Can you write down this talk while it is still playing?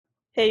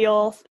Hey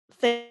y'all,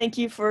 thank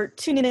you for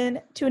tuning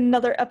in to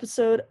another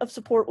episode of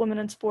Support Women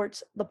in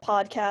Sports, the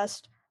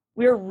podcast.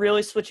 We are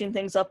really switching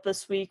things up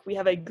this week. We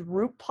have a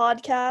group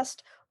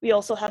podcast. We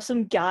also have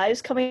some guys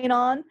coming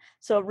on,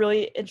 so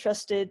really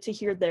interested to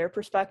hear their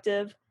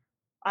perspective.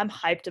 I'm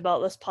hyped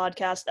about this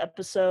podcast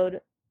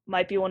episode.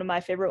 Might be one of my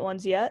favorite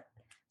ones yet.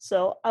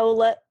 So I will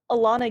let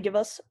Alana give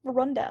us a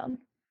rundown.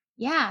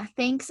 Yeah,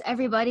 thanks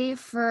everybody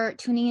for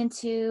tuning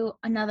into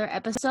another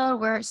episode.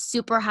 We're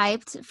super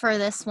hyped for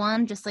this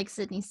one, just like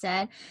Sydney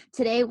said.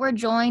 Today we're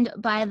joined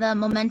by the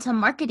Momentum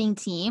marketing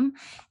team,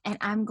 and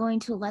I'm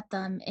going to let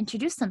them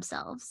introduce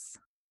themselves.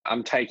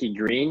 I'm Tyke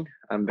Green.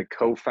 I'm the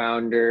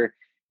co-founder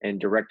and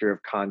director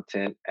of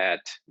content at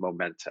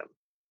Momentum.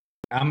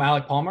 I'm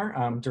Alec Palmer.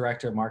 I'm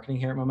director of marketing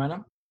here at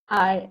Momentum.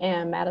 I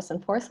am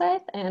Madison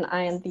Forsyth, and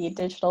I am the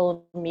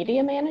digital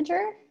media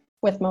manager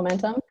with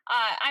Momentum.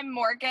 I'm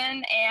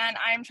Morgan, and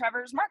I'm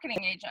Trevor's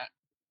marketing agent.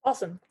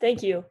 Awesome.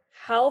 Thank you.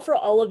 How, for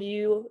all of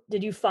you,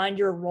 did you find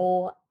your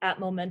role at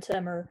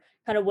Momentum, or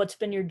kind of what's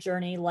been your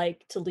journey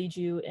like to lead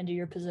you into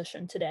your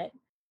position today?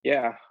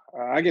 Yeah,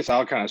 I guess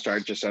I'll kind of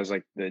start just as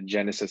like the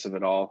genesis of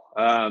it all.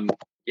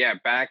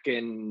 Back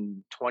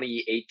in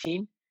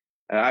 2018,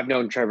 I've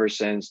known Trevor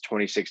since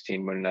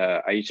 2016 when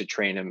I used to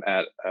train him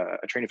at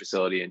a training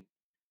facility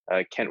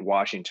in Kent,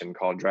 Washington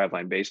called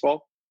Driveline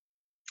Baseball.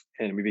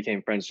 And we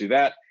became friends through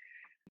that.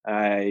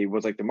 I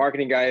was like the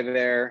marketing guy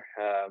there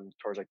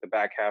towards like the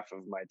back half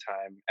of my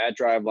time at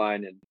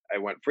Driveline, and I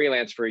went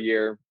freelance for a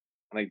year.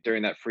 And like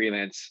during that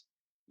freelance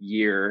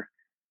year,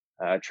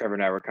 Trevor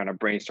and I were kind of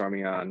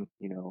brainstorming on,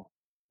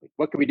 like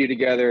what could we do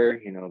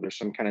together? There's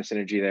some kind of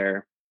synergy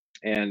there.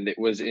 And it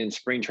was in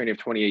spring training of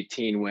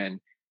 2018 when,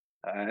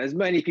 as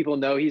many people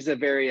know, he's a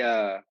very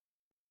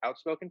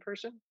outspoken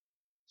person.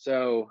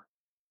 So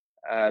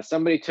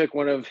somebody took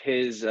one of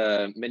his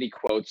many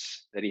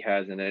quotes that he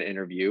has in an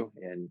interview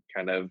and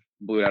kind of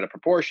blew it out of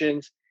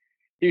proportions.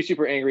 He was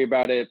super angry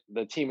about it.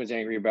 The team was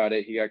angry about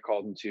it. He got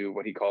called into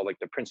what he called like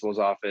the principal's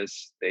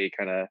office. They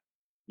kind of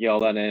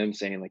yelled at him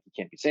saying like, you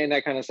can't be saying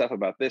that kind of stuff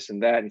about this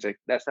and that. And he's like,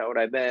 that's not what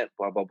I meant,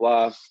 blah, blah,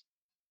 blah.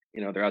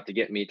 They're out to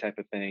get me type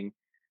of thing.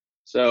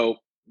 So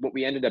what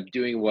we ended up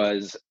doing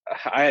was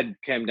I had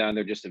come down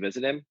there just to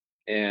visit him,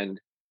 and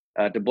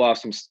to blow off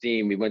some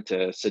steam, we went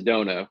to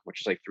Sedona,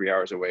 which is like 3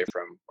 hours away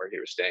from where he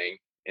was staying.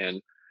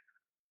 And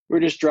we were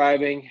just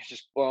driving,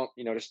 just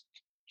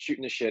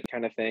shooting the shit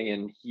kind of thing.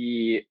 And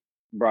he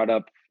brought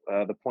up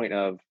the point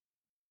of,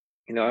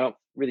 I don't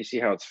really see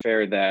how it's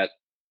fair that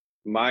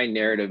my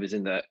narrative is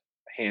in the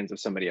hands of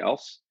somebody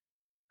else.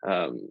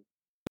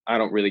 I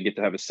don't really get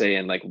to have a say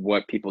in like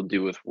what people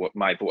do with what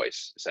my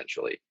voice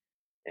essentially.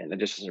 And it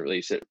just doesn't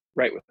really sit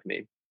right with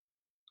me.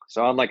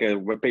 So on like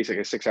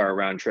basically a 6-hour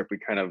round trip, we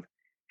kind of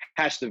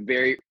hashed the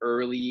very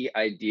early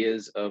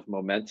ideas of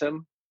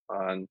Momentum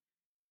on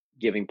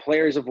giving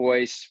players a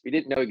voice. We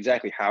didn't know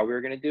exactly how we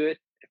were going to do it.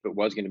 If it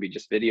was going to be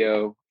just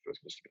video, if it was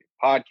going to be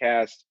a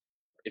podcast,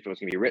 if it was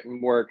going to be written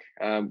work.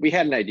 We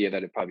had an idea that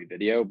it'd probably be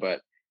video,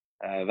 but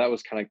that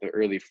was kind of like the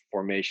early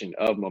formation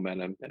of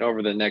Momentum. And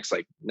over the next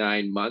like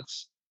 9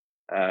 months,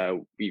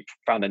 we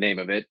found the name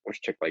of it,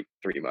 which took like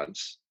 3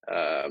 months.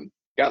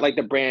 Got like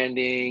the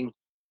branding,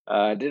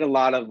 did a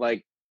lot of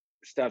like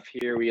stuff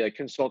here. We like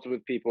consulted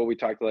with people. We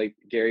talked to like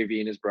Gary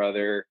Vee and his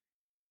brother.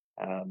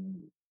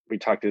 We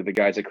talked to the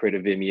guys at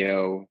Creative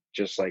Vimeo,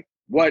 just like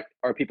what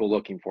are people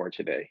looking for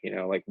today?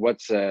 Like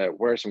what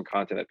are some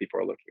content that people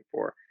are looking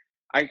for?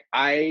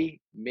 I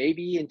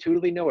maybe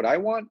intuitively know what I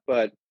want,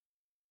 but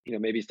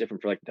maybe it's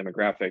different for like the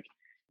demographic.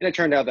 And it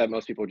turned out that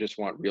most people just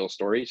want real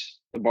stories.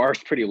 The bar is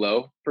pretty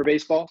low for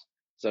baseball.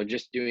 So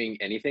just doing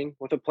anything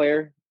with a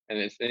player, and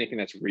it's anything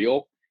that's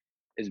real,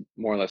 is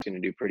more or less going to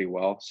do pretty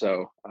well.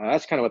 So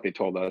that's kind of what they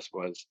told us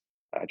was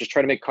just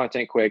try to make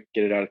content quick,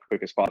 get it out as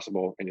quick as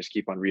possible, and just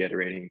keep on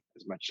reiterating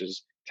as much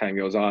as time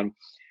goes on.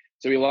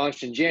 So we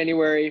launched in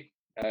January.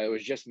 It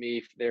was just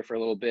me there for a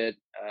little bit.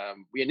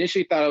 We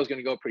initially thought I was going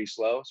to go pretty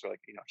slow. So like,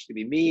 it's going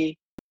to be me.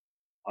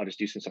 I'll just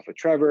do some stuff with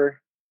Trevor.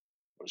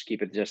 We'll just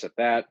keep it just at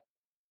that.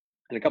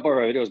 And a couple of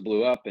our videos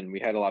blew up, and we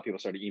had a lot of people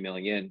started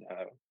emailing in,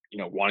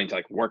 wanting to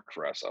like work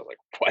for us. I was like,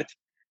 what?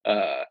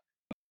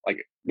 Like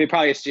they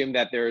probably assumed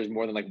that there is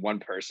more than like one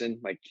person.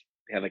 Like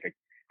they had like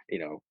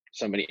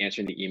somebody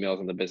answering the emails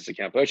on the business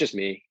account, but it was just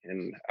me,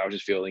 and I was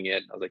just fielding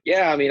it. I was like,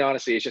 yeah, I mean,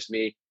 honestly, it's just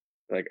me.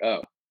 They're like,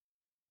 oh,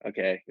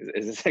 okay.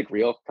 Is this like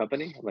real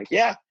company? I'm like,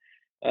 yeah.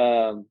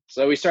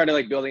 So we started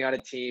like building out a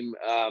team.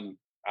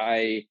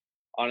 I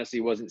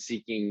honestly wasn't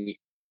seeking,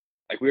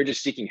 like we were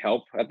just seeking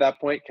help at that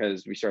point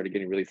because we started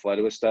getting really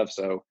flooded with stuff.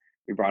 So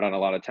we brought on a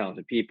lot of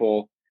talented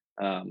people.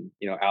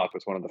 Alec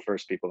was one of the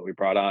first people that we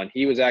brought on.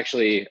 He was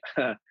actually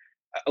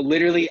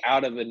literally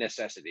out of a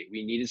necessity.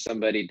 We needed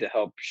somebody to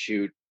help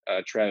shoot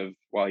Trev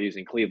while he was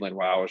in Cleveland,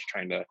 while I was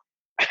trying to,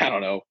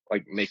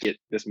 like make it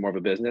this more of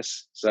a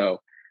business. So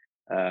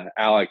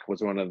Alec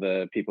was one of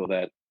the people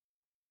that,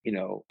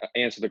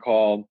 answered the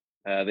call.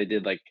 They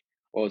did like,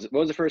 what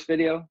was the first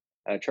video?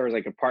 Trevor's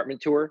like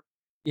apartment tour.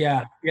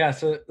 Yeah.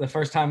 So the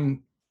first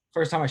time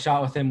first time I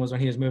shot with him was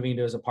when he was moving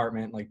into his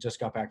apartment, like just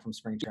got back from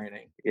spring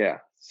training. Yeah.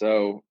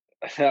 So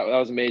that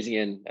was amazing.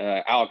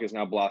 And Alec has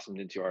now blossomed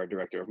into our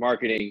director of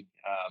marketing.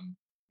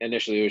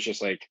 Initially, it was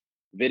just like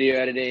video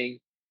editing.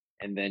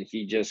 And then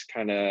he just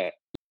kind of,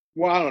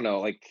 well, I don't know,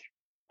 like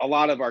a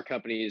lot of our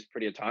company is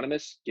pretty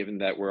autonomous given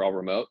that we're all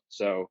remote.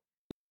 So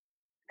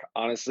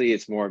honestly,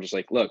 it's more just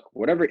like, look,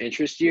 whatever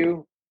interests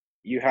you,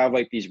 you have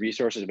like these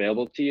resources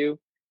available to you,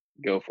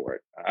 go for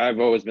it. I've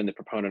always been the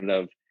proponent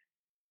of,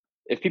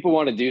 if people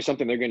want to do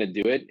something, they're going to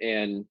do it.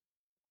 And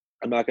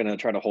I'm not going to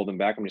try to hold them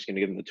back. I'm just going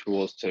to give them the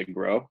tools to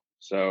grow.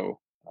 So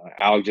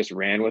Alec just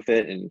ran with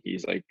it, and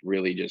he's like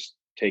really just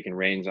taking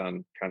reins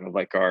on kind of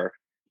like our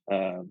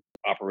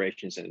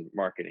operations and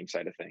marketing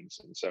side of things.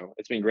 And so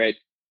it's been great.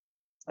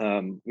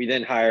 We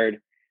then hired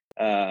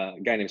a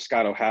guy named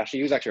Scott Ohashi.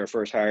 He was actually our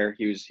first hire.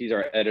 He's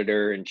our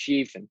editor in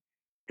chief and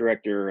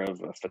director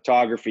of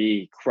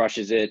photography.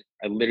 Crushes it.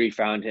 I literally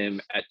found him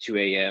at 2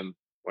 a.m.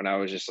 when I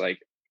was just like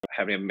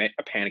having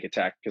a panic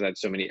attack because I had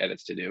so many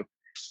edits to do.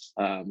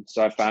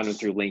 So I found him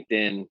through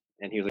LinkedIn,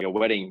 and he was like a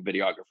wedding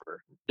videographer.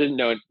 Didn't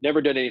know,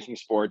 never done anything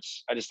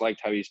sports. I just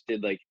liked how he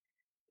did like,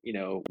 you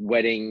know,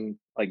 wedding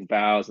like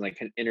vows and like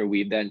kind of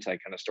interweave that into like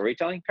kind of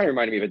storytelling. Kind of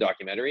reminded me of a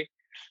documentary.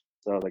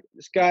 So I was like,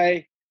 this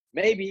guy,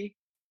 maybe.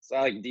 So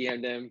I like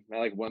DM'd him at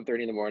like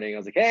 1:30 in the morning. I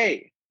was like,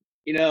 hey,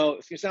 you know,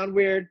 it's gonna sound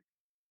weird,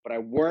 but I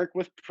work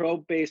with pro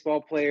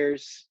baseball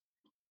players.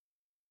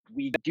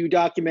 We do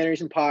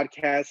documentaries and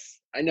podcasts.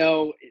 I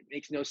know it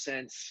makes no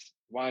sense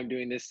why I'm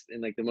doing this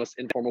in like the most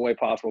informal way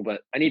possible,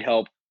 but I need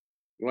help.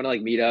 You want to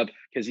like meet up?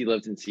 Because he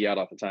lived in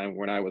Seattle at the time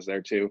when I was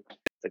there too.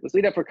 It's like, let's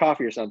meet up for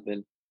coffee or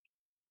something.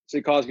 So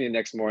he calls me the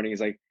next morning.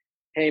 He's like,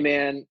 hey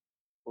man,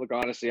 look,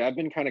 honestly, I've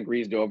been kind of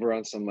greased over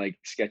on some like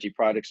sketchy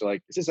projects. So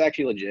like, is this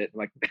actually legit? I'm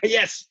like,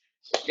 yes,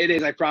 it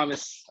is. I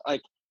promise.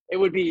 Like, it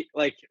would be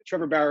like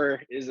Trevor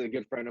Bauer is a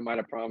good friend of mine.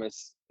 I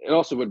promise. It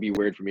also would be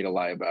weird for me to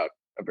lie about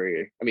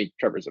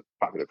Trevor's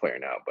a popular player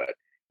now, but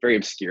very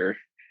obscure.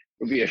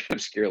 Would be an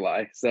obscure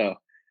lie. So,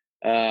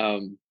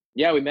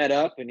 yeah, we met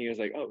up, and he was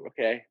like, "Oh,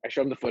 okay." I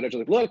showed him the footage. I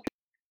was like, "Look,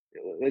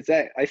 it's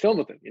that I filmed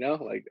with him. You know,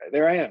 like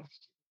there I am."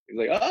 He's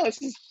like,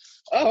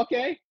 "Oh,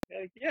 okay,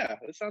 yeah,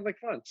 this sounds like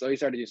fun." So he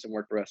started to do some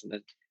work for us, and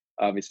then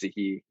obviously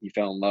he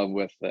fell in love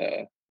with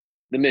the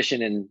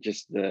mission and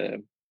just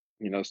the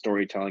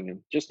storytelling and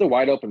just the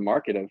wide open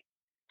market of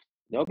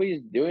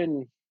nobody's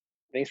doing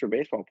things for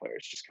baseball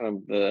players. Just kind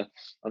of the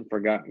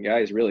unforgotten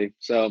guys, really.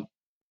 So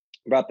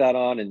brought that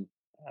on, and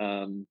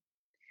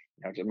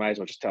I might as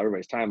well just tell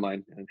everybody's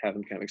timeline and have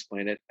them kind of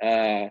explain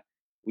it.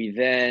 We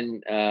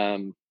then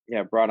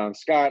brought on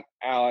Scott,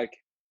 Alec,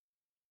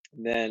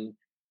 and then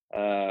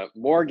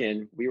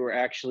Morgan. We were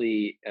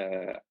actually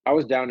I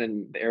was down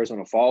in the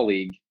Arizona Fall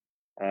League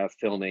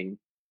filming,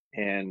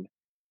 and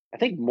I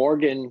think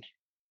Morgan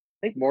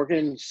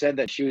said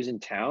that she was in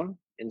town,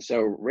 and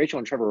so Rachel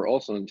and Trevor were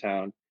also in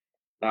town.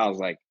 And I was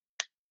like,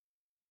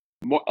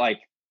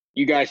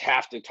 you guys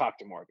have to talk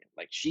to Morgan.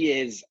 Like, she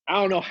is, I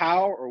don't know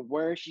how or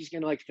where she's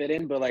gonna like fit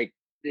in, but like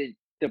the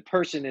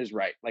person is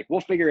right. Like,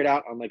 we'll figure it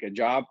out on like a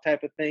job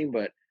type of thing.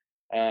 But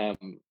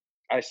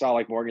I saw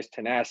like Morgan's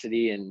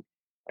tenacity and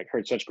like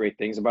heard such great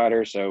things about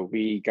her. So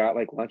we got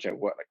like lunch at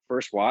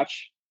First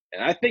Watch,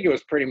 and I think it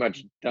was pretty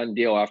much done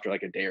deal after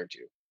like a day or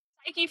two.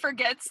 He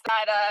forgets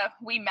that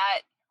we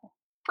met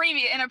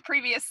in a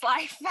previous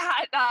life,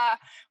 that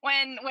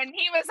when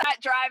he was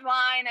at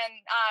Driveline,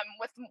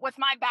 and with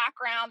my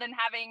background and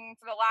having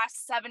for the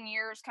last 7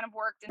 years kind of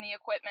worked in the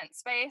equipment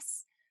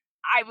space,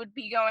 I would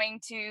be going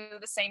to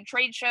the same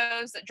trade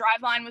shows that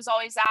Driveline was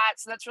always at.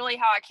 So that's really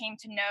how I came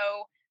to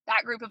know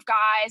that group of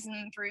guys.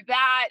 And through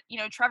that,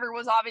 Trevor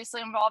was obviously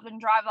involved in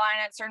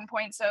Driveline at certain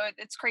points. So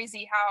it's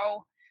crazy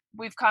how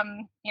we've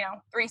come,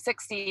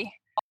 360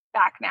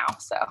 back now.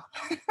 So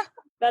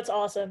that's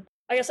awesome.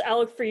 I guess,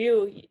 Alec, for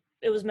you,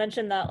 it was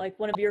mentioned that like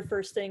one of your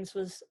first things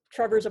was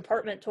Trevor's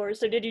apartment tour.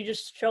 So did you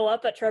just show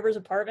up at Trevor's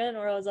apartment,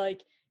 or I was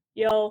like,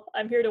 yo,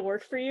 I'm here to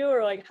work for you,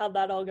 or like how'd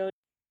that all go?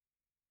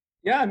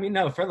 Yeah, I mean,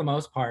 no, for the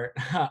most part.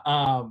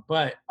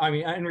 But I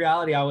mean, in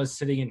reality, I was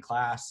sitting in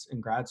class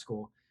in grad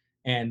school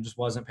and just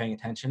wasn't paying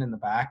attention in the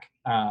back.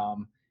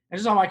 And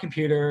just on my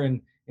computer,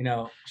 and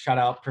shout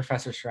out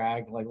Professor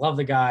Schrag, like love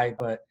the guy,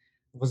 but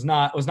was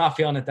not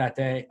feeling it that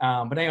day.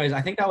 But anyways,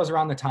 I think that was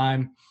around the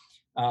time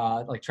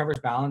like Trevor's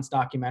Balance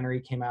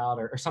documentary came out,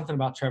 or something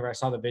about Trevor. I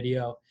saw the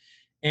video,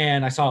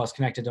 and I saw it was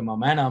connected to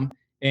Momentum.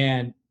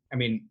 And I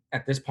mean,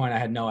 at this point, I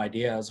had no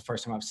idea. It was the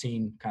first time I've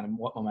seen kind of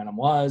what Momentum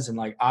was. And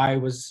like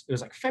it was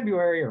like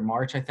February or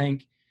March, I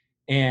think.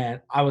 And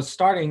I was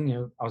starting,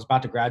 I was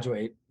about to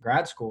graduate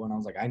grad school, and I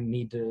was like, I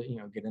need to,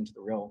 get into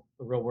the real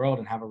world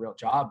and have a real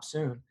job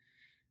soon.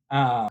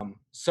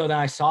 So then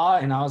I saw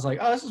it, and I was like,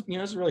 oh, this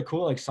is really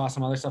cool. Like, saw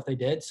some other stuff they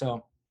did.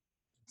 So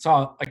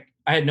like,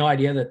 I had no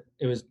idea that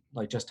it was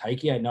like just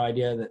Heike. I had no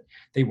idea that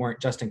they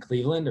weren't just in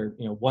Cleveland, or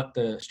what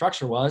the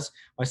structure was.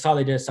 I saw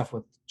they did stuff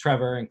with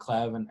Trevor and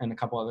Clev and a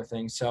couple other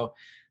things. So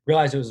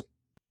realized it was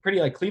pretty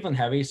like Cleveland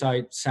heavy. So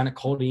I sent a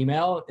cold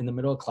email in the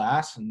middle of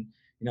class, and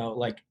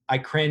like I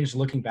cringe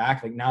looking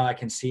back. Like now I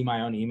can see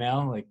my own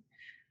email. Like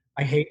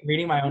I hate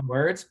reading my own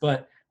words,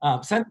 but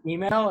sent an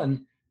email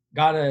and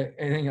I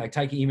think like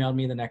Tyke emailed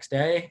me the next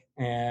day.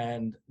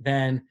 And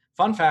then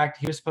fun fact,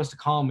 he was supposed to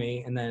call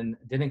me and then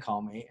didn't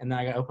call me. And then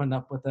I got opened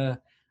up with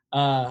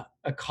a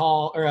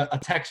call or a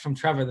text from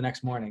Trevor the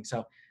next morning.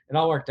 So it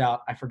all worked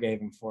out. I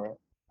forgave him for it.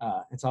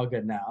 It's all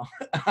good now.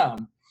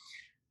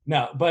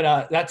 No,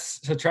 but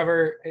so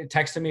Trevor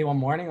texted me one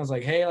morning. I was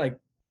like, hey, like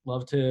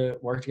love to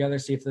work together,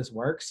 see if this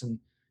works, and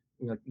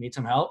we like need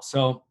some help.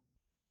 So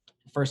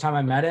first time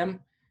I met him,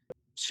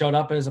 showed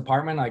up at his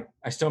apartment. Like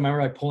I still remember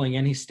like pulling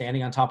in, he's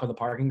standing on top of the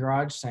parking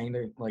garage saying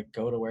to like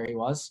go to where he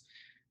was,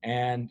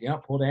 and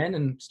pulled in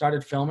and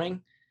started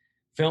filmed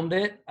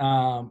it.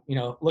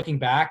 Looking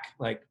back,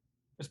 like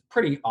it was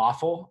pretty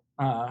awful,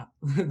 the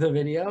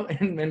video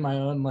in my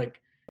own like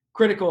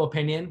critical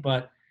opinion,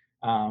 but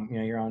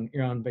your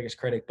own biggest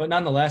critic. But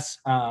nonetheless,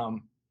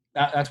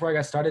 that's where I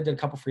got started. Did a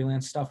couple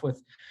freelance stuff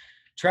with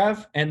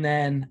Trev, and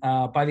then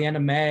by the end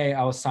of May,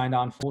 I was signed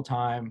on full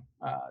time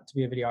to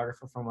be a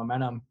videographer for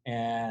Momentum.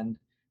 And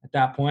at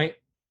that point,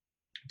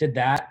 did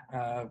that.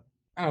 I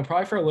don't know,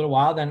 probably for a little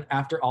while. Then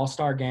after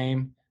All-Star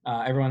game,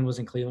 everyone was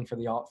in Cleveland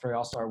for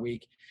All-Star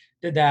week.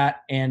 Did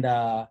that, and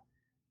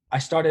I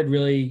started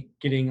really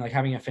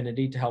having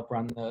affinity to help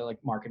run the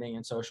like marketing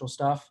and social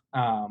stuff.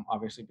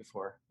 Obviously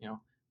before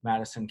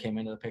Madison came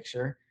into the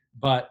picture,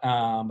 but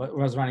I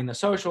was running the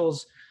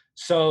socials.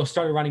 So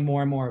started running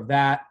more and more of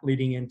that,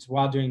 leading into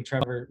while doing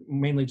Trevor,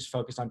 mainly just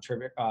focused on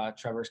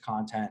Trevor's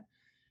content.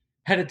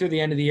 Headed through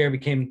the end of the year,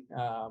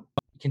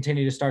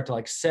 continued to start to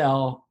like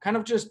sell, kind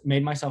of just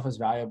made myself as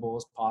valuable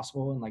as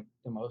possible in like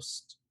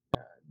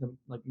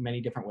like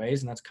many different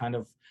ways. And that's kind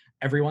of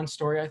everyone's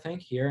story, I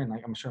think, here. And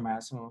like, I'm sure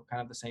Madison will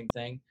kind of the same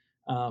thing.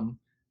 And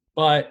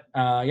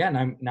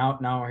I'm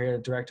now we're here,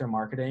 director of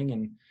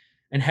marketing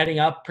and heading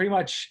up pretty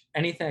much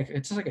anything.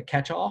 It's just like a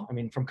catch-all. I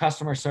mean, from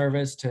customer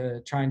service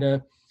to trying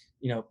to,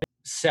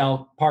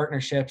 sell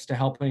partnerships to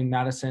helping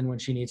Madison when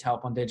she needs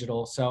help on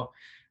digital. So,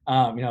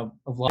 I've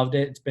loved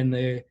it. It's been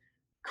the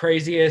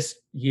craziest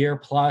year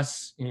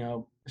plus,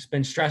 it's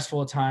been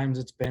stressful at times.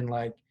 It's been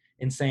like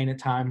insane at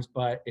times,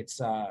 but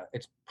it's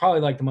probably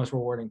like the most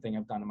rewarding thing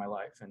I've done in my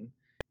life. And,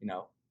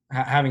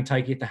 having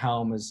Tyke at the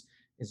helm is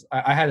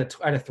I had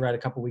a thread a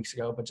couple weeks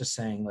ago, but just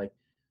saying like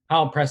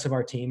how impressive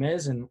our team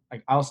is. And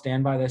like, I'll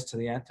stand by this to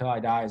the end till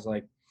I die, is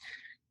like,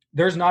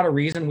 there's not a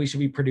reason we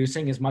should be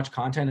producing as much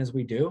content as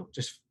we do,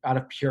 just out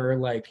of pure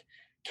like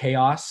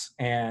chaos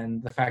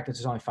and the fact that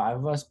there's only 5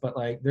 of us. But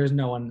like, there's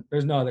no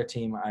other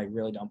team, I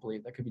really don't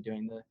believe, that could be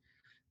doing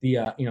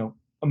the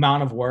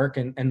amount of work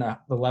and the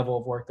level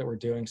of work that we're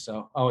doing.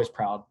 So always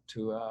proud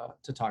to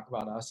talk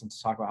about us and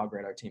to talk about how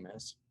great our team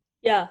is.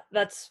 Yeah,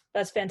 that's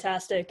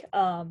fantastic.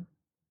 I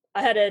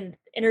had an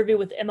interview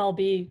with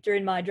MLB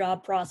during my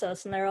job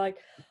process, and they were like,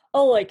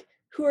 oh, like,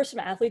 who are some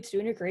athletes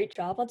doing a great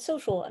job on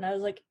social? And I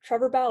was like,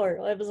 Trevor Bauer.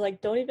 I was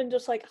like, don't even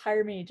just like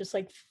hire me. Just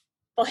like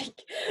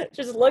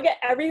just look at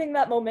everything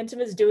that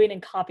Momentum is doing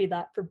and copy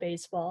that for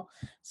baseball.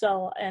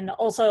 So, and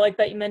also like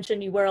that you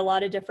mentioned you wear a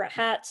lot of different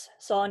hats.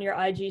 Saw on your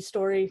IG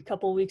story a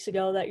couple of weeks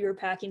ago that you were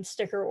packing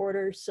sticker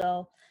orders.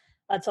 So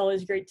that's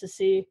always great to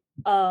see.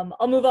 I'll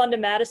move on to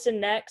Madison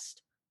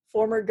next.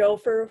 Former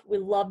Gopher. We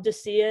love to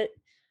see it.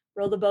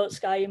 Row the boat,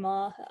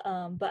 Ski-U-Mah.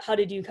 But how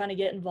did you kind of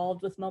get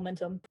involved with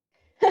Momentum?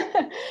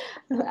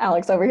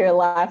 Alex over here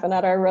laughing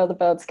at our Row the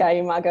Boat,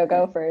 Ski-U-Mah, Go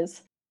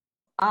Gophers.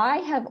 I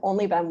have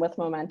only been with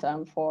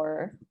Momentum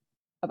for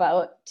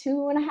about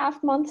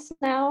 2.5 months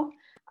now.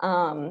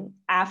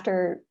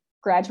 After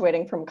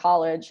graduating from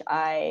college,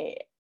 I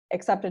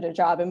accepted a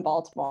job in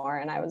Baltimore,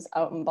 and I was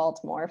out in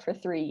Baltimore for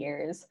 3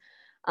 years,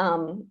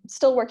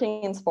 still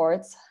working in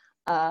sports.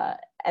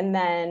 And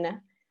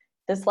then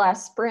this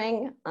last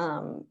spring,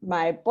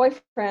 my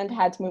boyfriend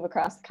had to move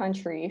across the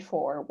country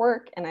for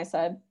work, and I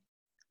said,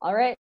 all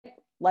right,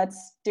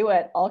 let's do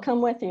it. I'll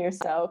come with you.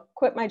 So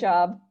quit my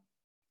job,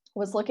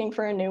 was looking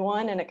for a new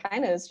one, and it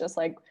kind of is just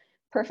like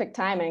perfect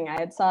timing. I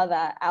had saw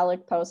that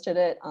Alec posted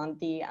it on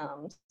the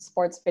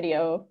sports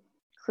video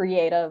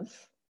creative,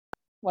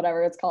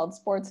 whatever it's called,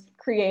 sports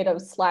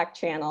creative Slack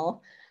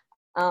channel.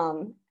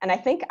 And I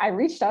think I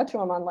reached out to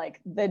him on like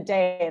the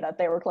day that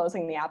they were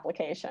closing the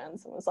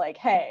applications and was like,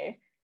 hey,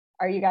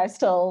 are you guys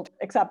still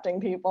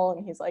accepting people?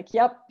 And he's like,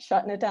 yep,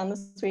 shutting it down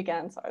this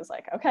weekend. So I was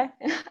like, okay,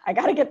 I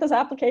got to get this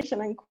application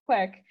in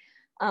quick.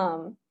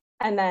 And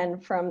then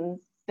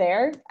from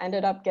there,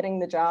 ended up getting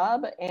the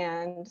job.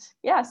 And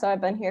yeah, so I've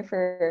been here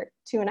for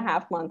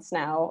 2.5 months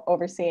now,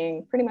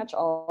 overseeing pretty much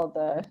all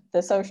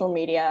the social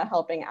media,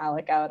 helping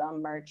Alec out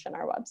on merch and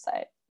our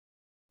website.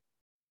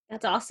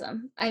 That's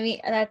awesome. I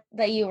mean,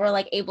 that you were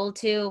like able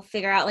to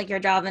figure out like your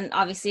job, and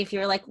obviously if you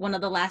were like one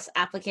of the last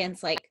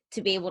applicants, like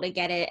to be able to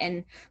get it,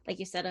 and like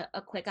you said,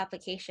 a quick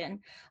application.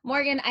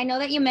 Morgan, I know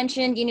that you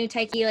mentioned you knew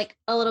Tyke like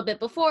a little bit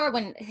before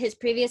when his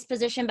previous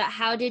position, but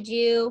how did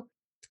you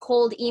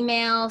cold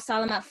email,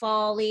 saw them at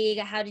Fall League?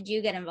 How did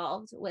you get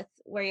involved with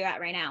where you're at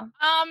right now?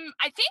 I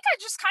think I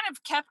just kind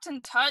of kept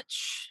in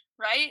touch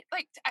right?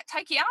 Like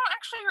Tyke, I don't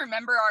actually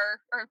remember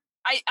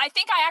I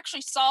think I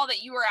actually saw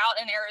that you were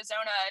out in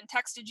Arizona and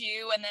texted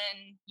you, and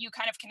then you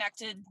kind of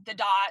connected the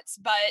dots.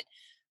 But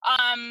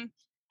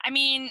I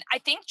mean, I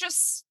think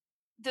just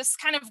this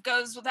kind of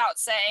goes without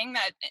saying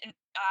that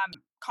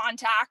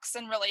contacts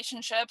and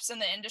relationships in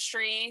the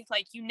industry,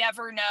 like you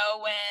never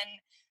know when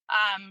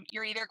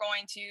you're either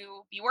going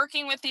to be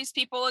working with these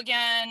people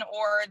again,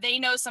 or they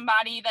know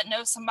somebody that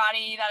knows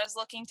somebody that is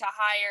looking to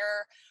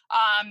hire.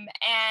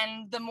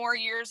 And the more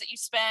years that you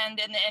spend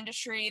in the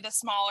industry, the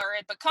smaller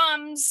it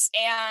becomes.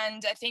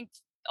 And I think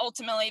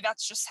ultimately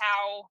that's just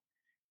how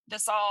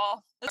this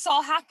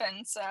all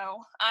happened.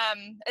 So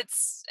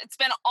it's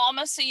been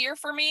almost a year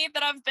for me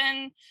that I've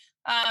been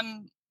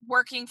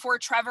working for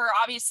Trevor.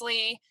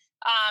 Obviously,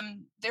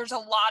 there's a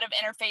lot of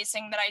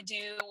interfacing that I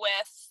do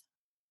with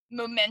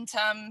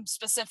Momentum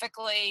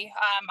specifically.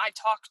 I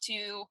talk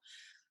to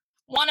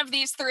one of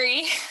these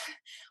three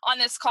on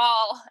this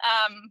call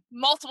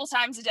multiple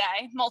times a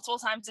day.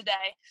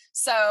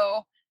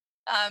 So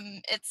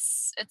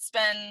it's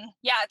been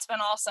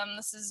awesome.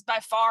 This is by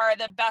far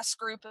the best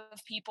group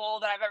of people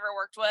that I've ever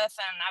worked with,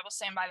 and I will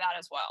stand by that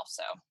as well.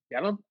 So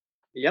I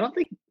don't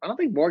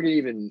think Morgan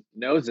even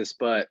knows this,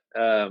 but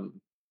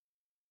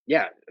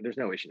yeah, there's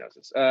no way she knows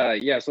this.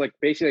 So like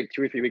basically like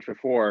 2 or 3 weeks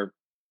before,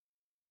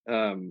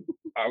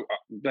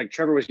 like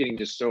Trevor was getting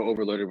just so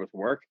overloaded with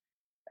work,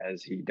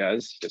 as he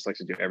does, just likes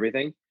to do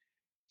everything.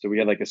 So we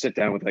had like a sit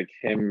down with like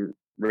him,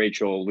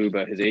 Rachel,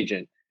 Luba, his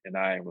agent, and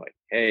I were like,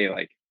 hey,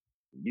 like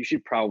you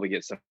should probably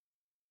get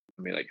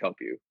somebody like help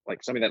you,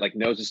 like somebody that like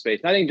knows the space,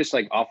 not even just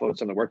like offload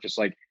some of the work, just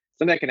like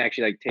something that can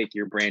actually like take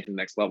your brand to the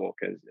next level,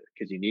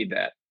 because you need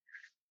that.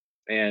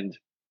 And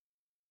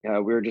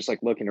we were just like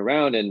looking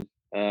around, and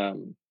I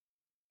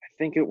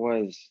think it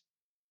was,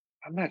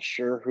 I'm not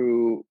sure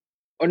who.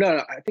 Oh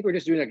no, I think we're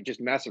just doing like just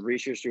massive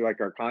research through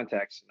like our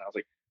contacts, and I was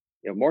like,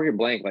 Morgan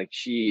Blank, like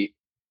she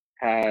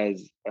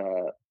has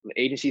the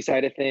agency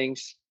side of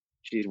things.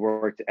 She's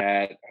worked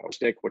at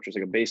Hostic, which was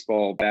like a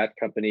baseball bat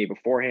company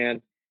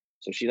beforehand,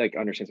 so she like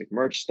understands like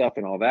merch stuff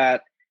and all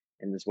that,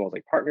 and as well as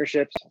like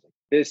partnerships. I was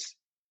like,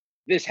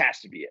 this has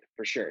to be it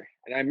for sure.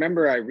 And I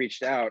remember I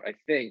reached out, I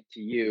think, to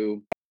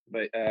you,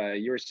 but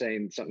you were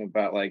saying something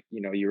about like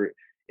you were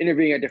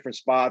interviewing at different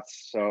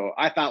spots, so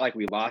I thought like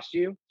we lost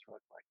you. So I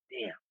was like,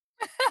 damn.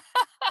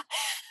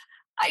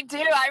 I do.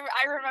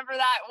 I remember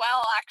that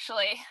well,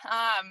 actually.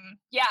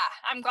 Yeah,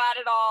 I'm glad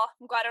it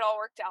all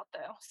worked out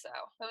though. So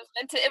it was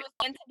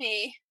meant to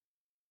be.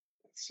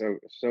 So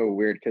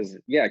weird, because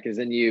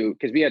then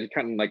because we had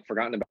kind of like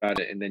forgotten about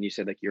it, and then you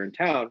said like you're in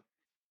town,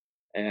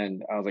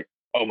 and I was like,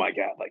 oh my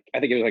god, like I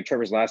think it was like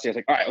Trevor's last day. I was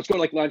like, all right, let's go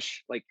to like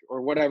lunch, like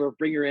or whatever,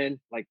 bring her in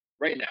like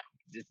right now.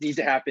 This needs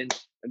to happen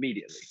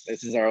immediately.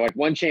 This is our like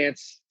one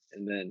chance.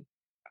 And then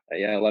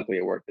luckily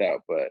it worked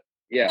out. But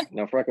yeah,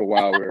 no, for like a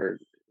while we were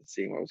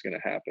seeing what was going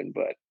to happen,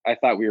 but I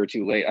thought we were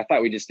too late. I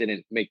thought we just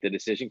didn't make the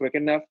decision quick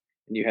enough,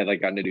 and you had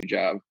like gotten a new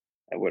job.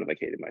 I would have like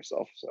hated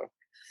myself. So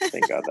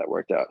thank God that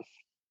worked out.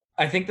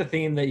 I think the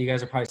theme that you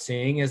guys are probably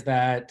seeing is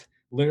that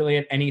literally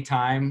at any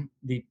time,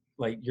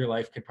 your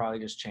life could probably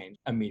just change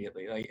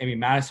immediately. Like, I mean,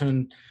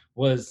 Madison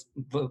was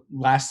the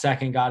last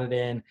second got it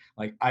in.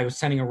 Like, I was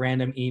sending a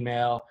random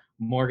email,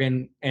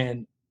 Morgan,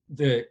 and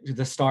the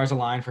stars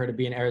aligned for her to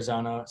be in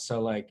Arizona.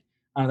 So like,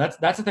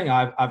 that's the thing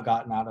I've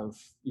gotten out of,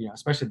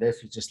 especially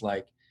this, is just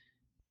like,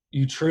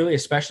 you truly,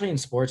 especially in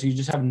sports, you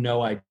just have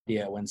no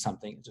idea when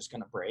something is just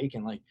going to break.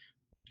 And like,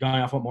 going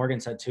off what Morgan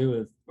said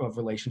too, of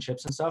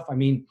relationships and stuff. I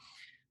mean,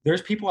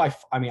 there's people I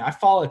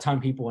follow a ton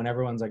of people, and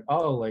everyone's like,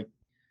 oh, like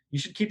you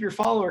should keep your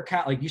follower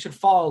count. Like you should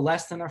follow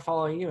less than are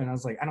following you. And I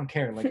was like, I don't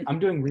care. Like I'm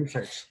doing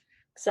research.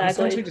 Exactly. I'm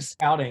essentially just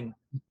scouting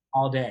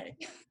all day,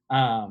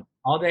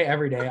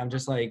 every day. I'm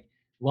just like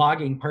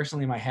logging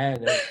personally in my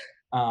head.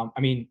 I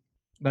mean,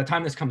 by the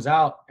time this comes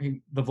out,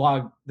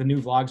 the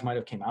new vlogs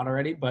might've came out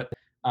already, but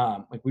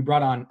like we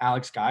brought on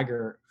Alex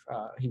Geiger.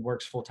 He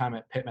works full time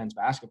at Pitt men's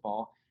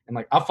basketball. And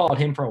like I followed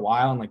him for a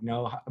while and like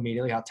know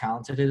immediately how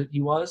talented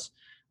he was.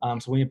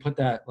 So when you put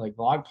that like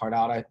vlog part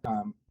out,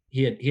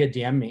 he had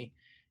DM'd me,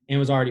 and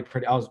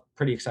I was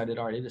pretty excited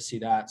already to see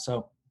that.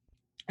 So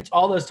it's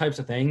all those types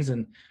of things.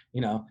 And,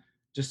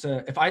 just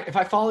if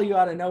I follow you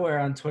out of nowhere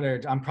on Twitter,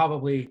 I'm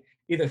probably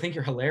either think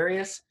you're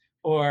hilarious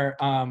or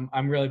I'm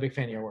a really big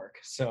fan of your work.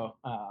 So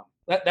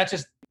that's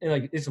just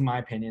like, it's my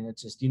opinion.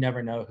 It's just, you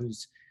never know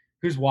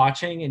who's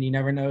watching, and you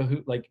never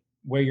know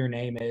where your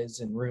name is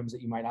in rooms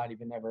that you might not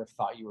even never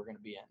thought you were going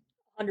to be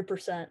in.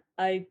 100%.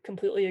 I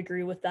completely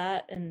agree with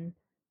that. And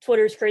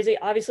Twitter's crazy.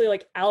 Obviously,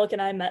 like Alec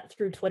and I met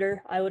through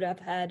Twitter. I would have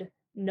had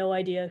no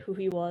idea who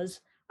he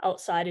was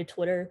outside of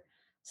Twitter.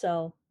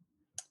 So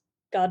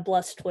God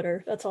bless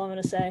Twitter. That's all I'm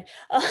going to say.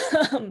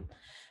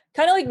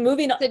 Kind of like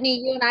moving on.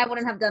 Sydney, you and I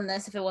wouldn't have done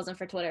this if it wasn't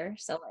for Twitter.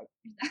 So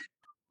like,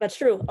 that's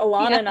true.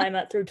 Alana and I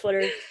met through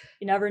Twitter.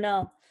 You never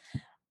know.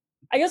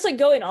 I guess like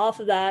going off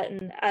of that,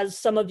 and as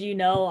some of you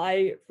know,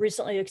 I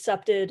recently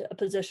accepted a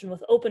position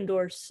with Open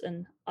Doors,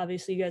 and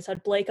obviously you guys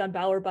had Blake on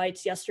Bauer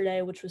Bites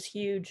yesterday, which was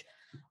huge.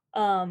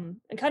 And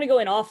kind of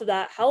going off of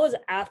that, how has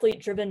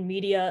athlete-driven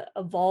media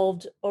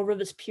evolved over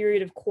this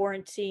period of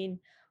quarantine?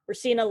 We're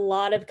seeing a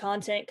lot of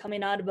content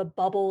coming out of the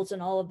bubbles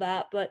and all of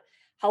that, but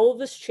how will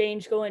this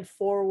change going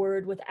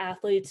forward with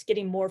athletes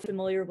getting more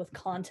familiar with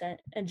content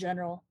in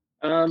general?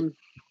 Um,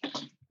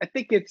 I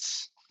think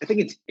it's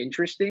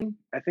interesting.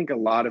 I think a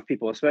lot of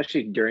people,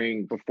 especially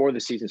before the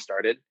season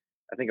started,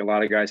 I think a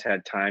lot of guys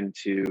had time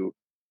to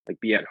like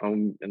be at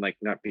home and like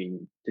not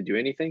being to do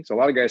anything. So a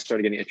lot of guys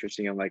started getting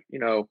interesting and like,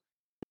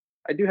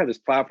 I do have this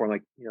platform,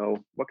 like,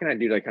 what can I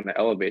do to like kind of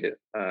elevate it?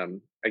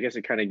 I guess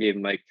it kind of gave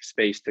them like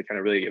space to kind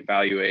of really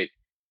evaluate.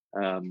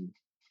 Um,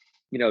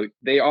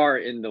 they are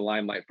in the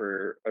limelight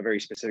for a very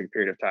specific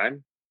period of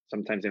time.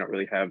 Sometimes they don't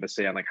really have a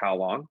say on like how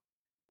long,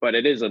 but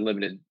it is a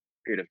limited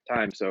period of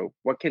time. So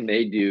what can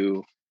they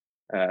do?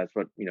 It's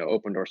what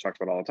Open Doors talks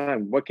about all the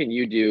time. What can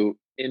you do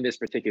in this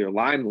particular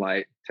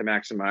limelight to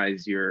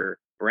maximize your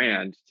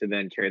brand to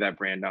then carry that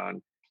brand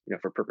on,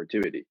 for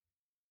perpetuity?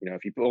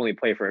 If you only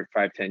play for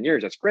 5-10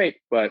 years, that's great,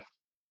 but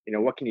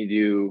what can you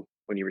do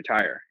when you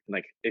retire? And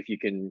like if you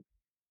can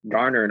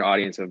garner an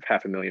audience of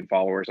 500,000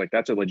 followers, like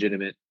that's a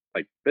legitimate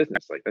like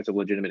business, like that's a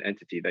legitimate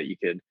entity that you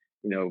could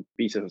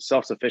be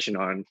self-sufficient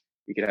on.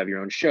 You could have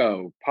your own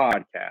show,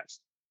 podcast,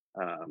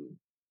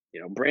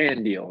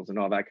 brand deals and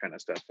all that kind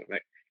of stuff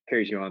that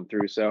carries you on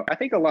through. So I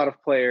think a lot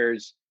of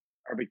players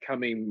are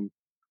becoming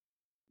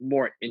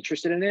more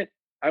interested in it.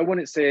 I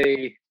wouldn't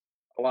say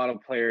a lot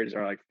of players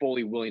are like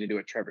fully willing to do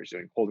what Trevor's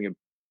doing, holding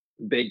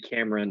a big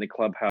camera in the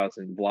clubhouse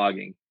and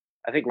vlogging.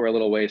 I think we're a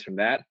little ways from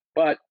that,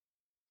 but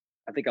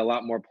I think a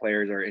lot more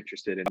players are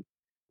interested in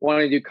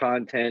wanting to do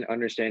content,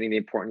 understanding the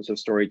importance of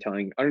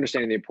storytelling,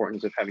 understanding the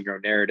importance of having your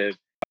own narrative,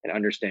 and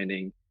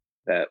understanding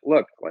that,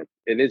 look, like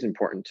it is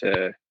important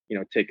to,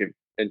 take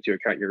into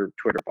account your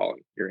Twitter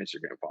following, your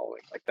Instagram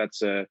following. Like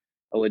that's a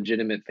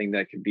legitimate thing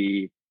that could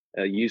be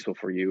useful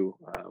for you,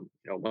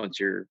 once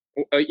you're,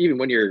 even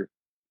when you're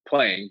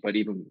playing, but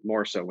even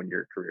more so when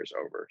your career's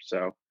over.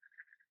 So,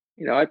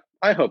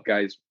 I hope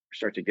guys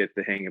start to get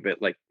the hang of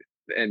it like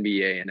the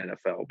NBA and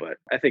NFL, but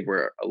I think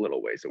we're a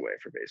little ways away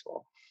for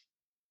baseball.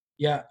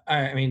 Yeah,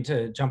 I mean,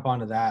 to jump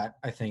onto that,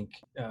 I think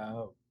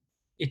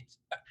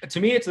to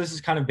me, this has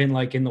kind of been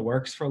like in the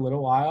works for a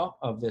little while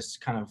of this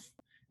kind of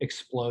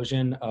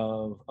explosion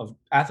of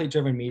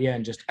athlete-driven media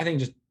and I think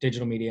just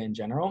digital media in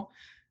general.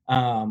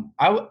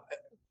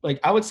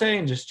 I would say,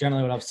 and just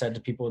generally what I've said to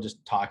people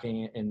just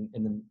talking in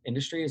the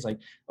industry is like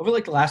over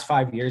like the last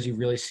 5 years, you've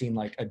really seen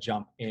like a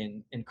jump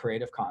in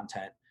creative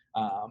content.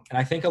 And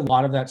I think a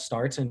lot of that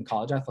starts in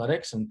college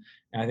athletics. And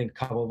I think a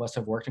couple of us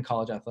have worked in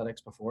college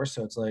athletics before.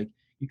 So it's like,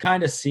 you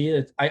kind of see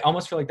it. I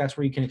almost feel like that's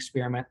where you can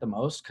experiment the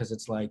most. Cause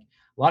it's like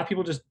a lot of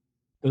people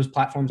those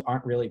platforms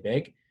aren't really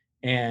big.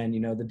 And,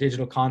 the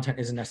digital content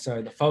isn't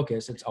necessarily the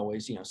focus. It's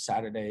always,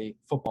 Saturday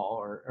football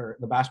or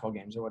the basketball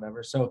games or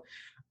whatever. So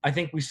I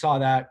think we saw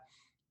that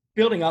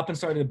building up and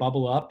started to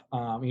bubble up.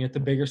 At the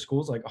bigger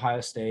schools like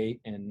Ohio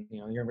State and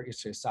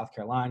University of South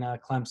Carolina,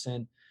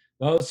 Clemson,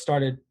 those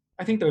started.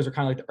 I think those are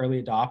kind of like the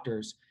early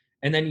adopters.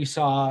 And then you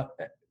saw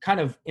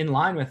kind of in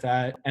line with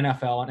that,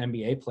 NFL and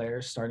NBA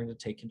players starting to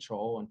take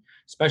control, and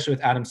especially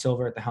with Adam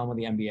Silver at the helm of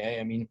the NBA.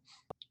 I mean,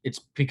 it's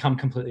become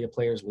completely a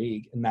players'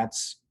 league, and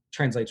that's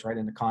translates right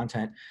into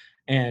content.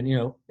 And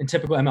in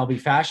typical MLB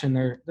fashion,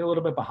 they're a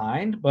little bit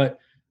behind, but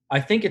I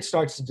think it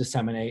starts to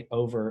disseminate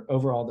over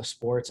all the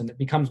sports, and it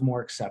becomes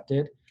more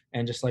accepted.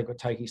 And just like what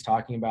Tyke's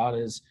talking about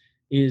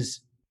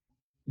is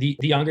the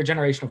younger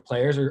generation of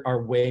players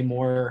are way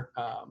more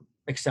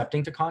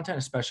accepting to content,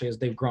 especially as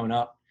they've grown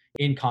up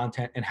in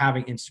content and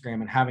having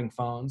Instagram and having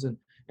phones and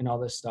all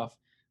this stuff.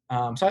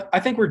 So I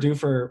think we're due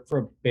for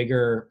a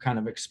bigger kind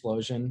of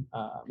explosion.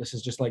 This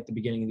is just like the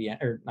beginning of the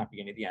end, or not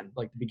beginning of the end,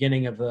 like the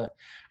beginning of the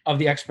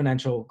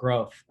exponential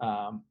growth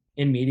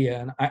in media.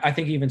 And I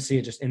think you even see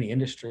it just in the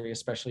industry,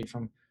 especially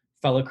from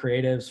fellow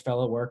creatives,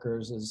 fellow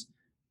workers, is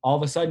all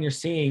of a sudden you're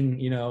seeing,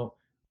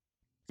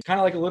 it's kind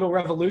of like a little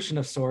revolution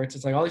of sorts.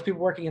 It's like all these people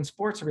working in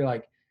sports are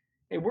like,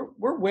 hey,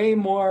 we're way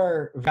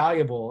more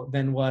valuable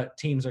than what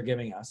teams are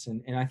giving us.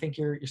 And I think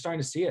you're starting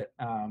to see it.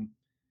 And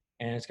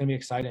it's going to be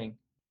exciting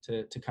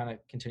to kind of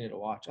continue to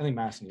watch. I think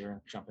Madison, you're going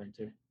to jump in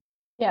too.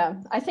 Yeah,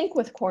 I think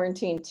with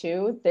quarantine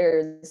too,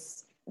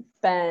 there's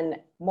been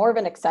more of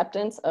an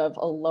acceptance of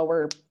a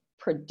lower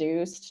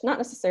produced, not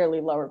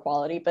necessarily lower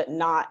quality, but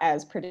not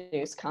as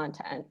produced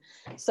content.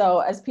 So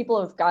as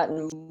people have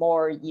gotten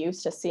more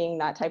used to seeing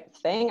that type of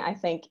thing, I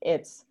think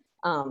it's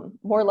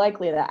more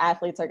likely that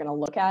athletes are going to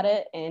look at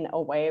it in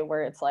a way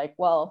where it's like,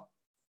 well,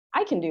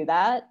 I can do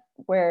that.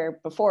 Where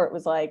before it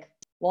was like,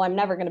 well, I'm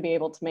never going to be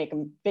able to make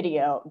a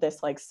video,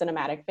 this like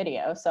cinematic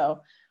video.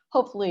 So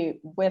hopefully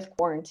with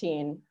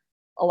quarantine,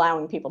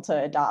 allowing people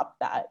to adopt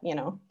that,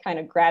 kind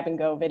of grab and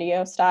go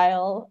video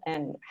style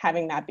and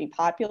having that be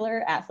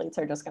popular, athletes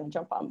are just going to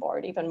jump on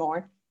board even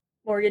more.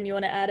 Morgan, you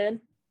want to add in?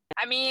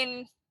 I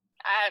mean,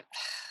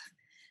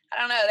 I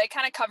don't know. They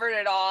kind of covered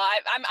it all.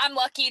 I'm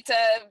lucky to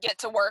get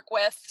to work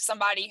with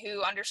somebody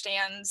who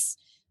understands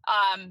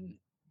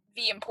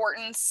the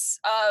importance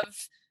of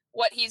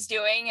what he's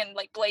doing and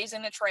like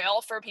blazing the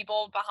trail for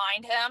people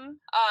behind him.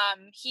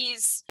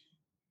 He's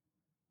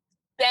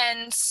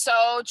been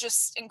so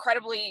just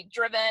incredibly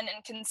driven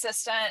and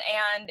consistent,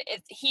 and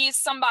he's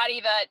somebody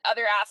that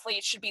other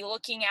athletes should be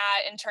looking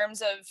at in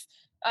terms of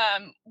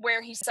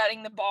where he's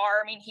setting the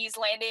bar. I mean, he's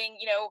landing,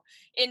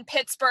 in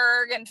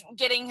Pittsburgh and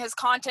getting his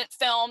content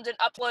filmed and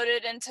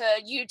uploaded into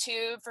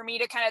YouTube for me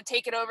to kind of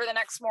take it over the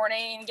next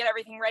morning and get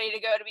everything ready to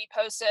go to be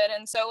posted.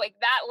 And so like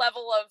that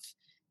level of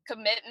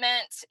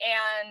commitment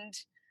and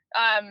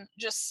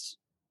just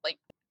like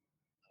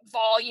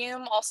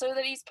volume also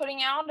that he's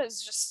putting out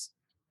is just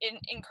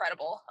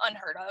incredible,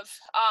 unheard of.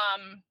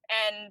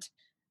 And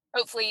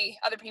hopefully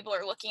other people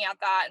are looking at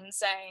that and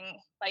saying,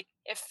 like,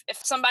 if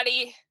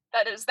somebody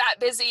that is that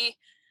busy,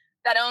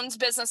 that owns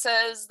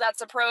businesses,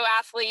 that's a pro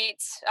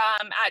athlete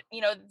at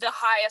the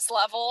highest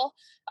level,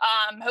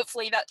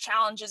 hopefully that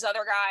challenges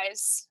other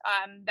guys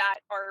that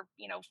are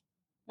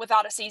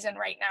without a season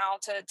right now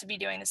to be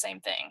doing the same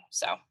thing.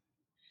 So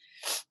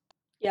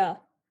Yeah,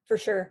 for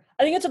sure.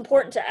 I think it's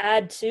important to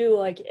add too,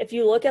 like if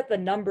you look at the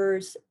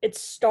numbers,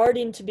 it's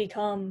starting to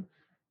become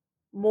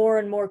more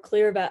and more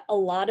clear that a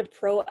lot of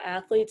pro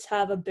athletes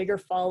have a bigger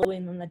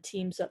following than the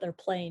teams that they're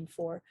playing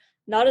for.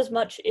 Not as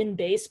much in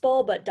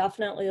baseball, but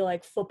definitely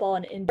like football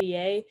and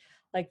NBA.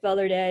 Like the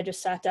other day, I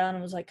just sat down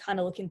and was like kind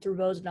of looking through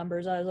those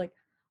numbers. I was like,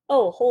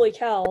 oh, holy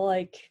cow,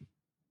 like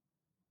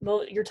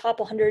your top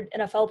 100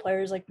 NFL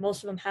players, like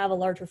most of them have a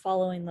larger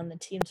following than the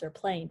teams they're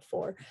playing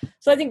for.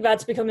 So I think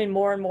that's becoming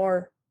more and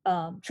more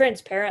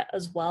transparent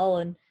as well.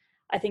 And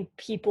I think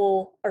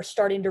people are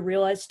starting to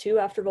realize too,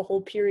 after the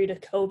whole period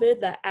of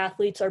COVID, that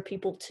athletes are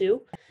people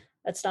too.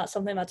 That's not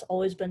something that's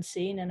always been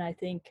seen. And I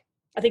think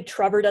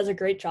Trevor does a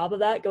great job of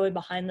that, going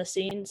behind the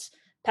scenes.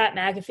 Pat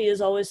McAfee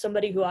is always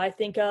somebody who I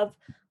think of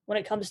when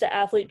it comes to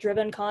athlete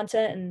driven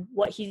content and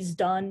what he's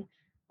done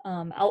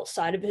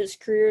outside of his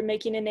career,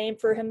 making a name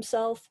for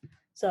himself.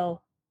 So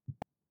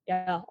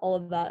yeah, all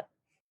of that.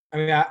 I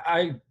mean,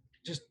 I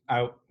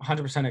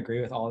 100%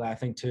 agree with all that. I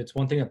think too, it's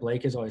one thing that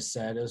Blake has always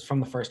said. It was from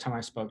the first time I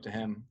spoke to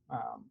him,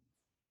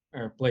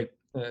 or Blake,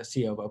 the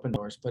CEO of Open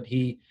Doors, but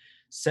he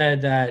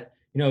said that,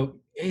 I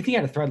think he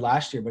had a thread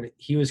last year, but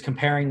he was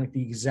comparing like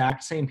the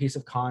exact same piece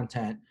of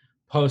content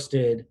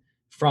posted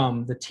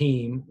from the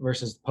team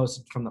versus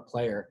posted from the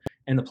player,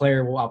 and the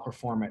player will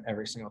outperform it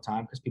every single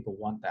time because people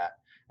want that.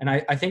 And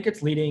I think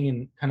it's leading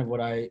in kind of what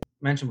I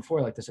mentioned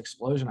before, like this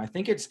explosion. I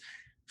think it's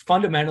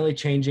fundamentally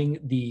changing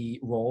the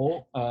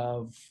role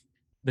of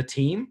the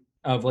team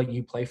of like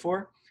you play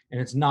for. And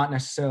it's not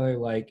necessarily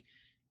like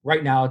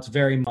right now it's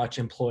very much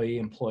employee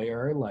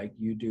employer, like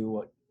you do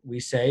what we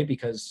say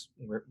because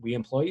we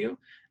employ you.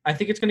 I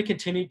think it's going to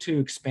continue to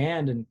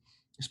expand, and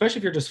especially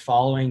if you're just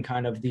following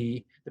kind of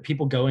the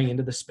people going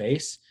into the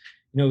space,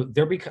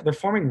 they're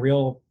forming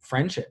real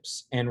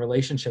friendships and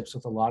relationships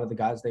with a lot of the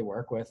guys they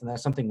work with. And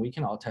that's something we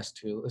can all attest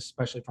to,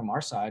 especially from our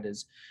side,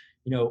 is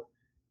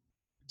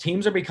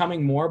teams are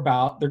becoming more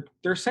about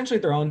they're essentially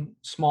their own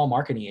small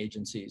marketing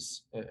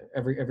agencies,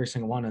 every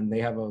single one, and they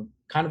have a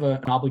kind of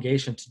an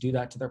obligation to do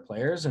that to their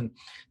players. And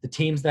the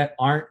teams that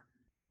aren't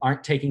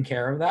taking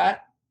care of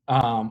that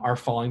are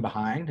falling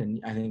behind.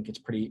 And I think it's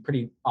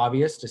pretty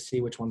obvious to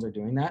see which ones are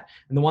doing that,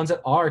 and the ones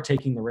that are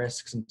taking the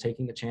risks and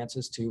taking the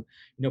chances to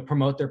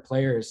promote their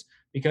players,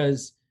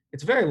 because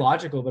it's very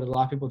logical, but a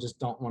lot of people just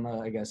don't want to,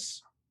 I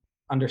guess,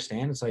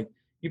 understand. It's like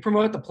you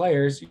promote the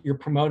players, you're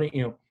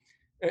promoting.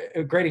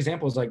 A great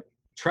example is like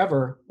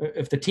Trevor.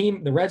 If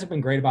the Reds have been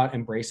great about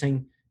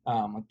embracing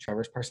like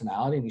Trevor's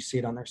personality, and you see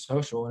it on their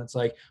social, and it's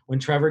like when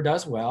Trevor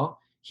does well,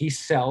 he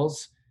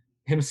sells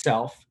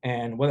himself,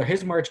 and whether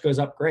his merch goes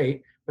up,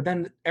 great, but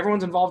then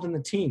everyone's involved in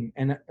the team.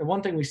 And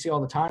one thing we see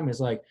all the time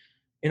is like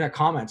in the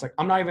comments, like,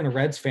 I'm not even a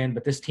Reds fan,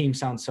 but this team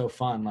sounds so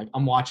fun. Like,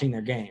 I'm watching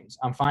their games.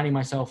 I'm finding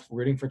myself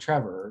rooting for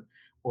Trevor,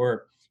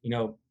 or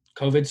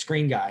COVID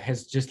screen guy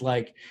has just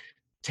like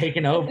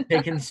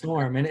taken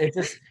storm. And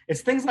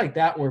it's things like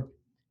that where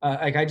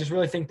like I just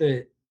really think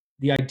that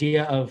the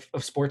idea of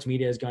sports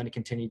media is going to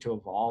continue to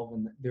evolve,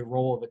 and the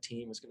role of a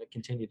team is going to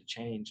continue to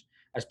change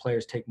as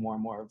players take more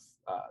and more of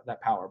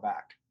that power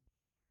back.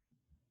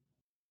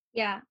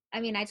 Yeah,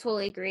 I mean, I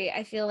totally agree.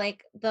 I feel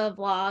like the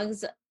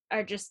vlogs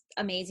are just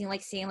amazing,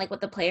 like seeing like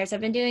what the players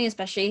have been doing,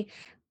 especially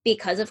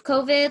because of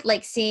COVID,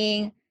 like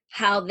seeing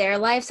how their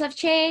lives have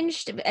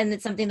changed. And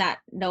it's something that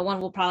no one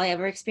will probably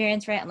ever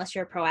experience, right? Unless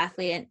you're a pro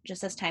athlete, and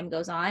just as time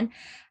goes on.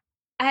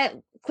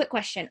 Quick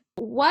question.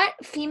 What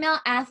female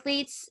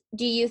athletes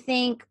do you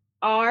think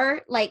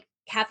are like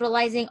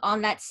capitalizing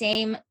on that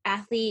same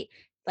athlete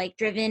like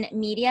driven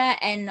media,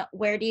 and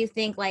where do you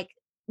think like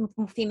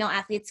female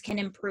athletes can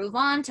improve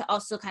on to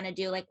also kind of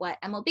do like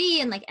what MLB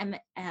and like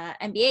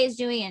NBA is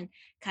doing, and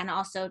kind of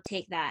also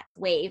take that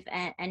wave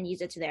and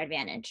use it to their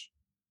advantage?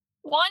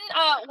 One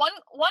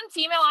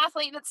female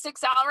athlete that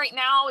sticks out right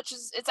now,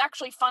 it's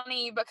actually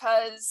funny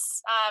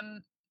because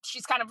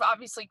she's kind of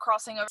obviously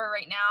crossing over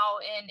right now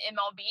in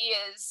MLB,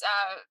 is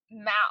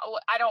Mal.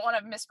 I don't want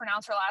to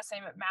mispronounce her last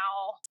name, but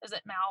Mal. Is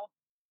it Mal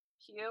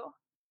Hugh?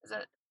 Is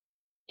it?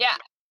 Yeah.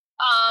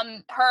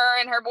 Her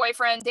and her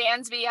boyfriend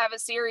Dansby have a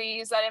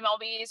series that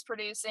MLB is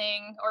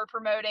producing or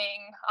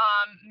promoting,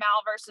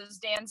 Mal versus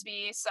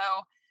Dansby. So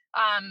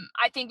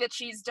I think that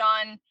she's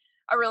done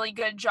a really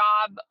good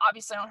job,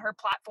 obviously on her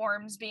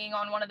platforms, being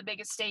on one of the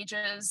biggest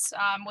stages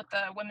with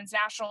the women's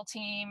national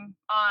team.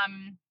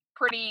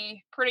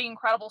 Pretty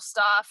incredible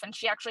stuff. And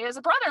she actually has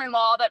a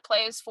brother-in-law that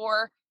plays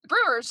for the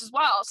Brewers as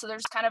well. So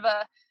there's kind of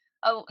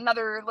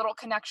another little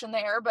connection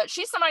there, but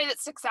she's somebody that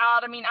sticks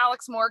out. I mean,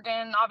 Alex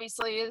Morgan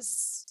obviously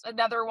is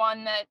another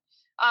one that,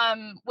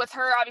 with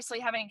her obviously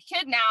having a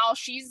kid now,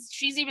 she's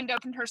even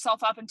opened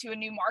herself up into a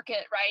new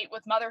market, right,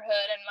 with motherhood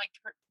and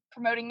like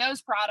promoting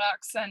those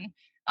products and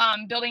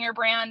building her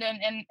brand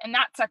and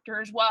that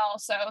sector as well.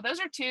 So those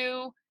are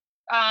two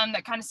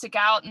that kind of stick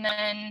out. And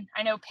then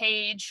I know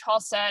Paige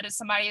Halstead is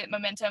somebody that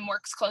Momentum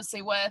works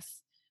closely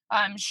with.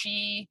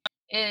 She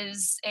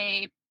is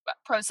a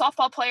pro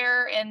softball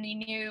player in the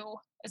new,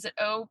 is it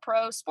O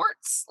Pro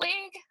Sports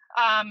League?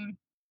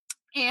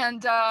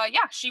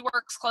 Yeah, she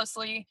works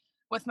closely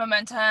with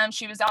Momentum.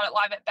 She was out at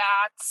Live at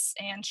Bats,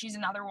 and she's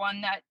another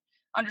one that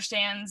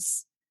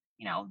understands,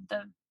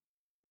 the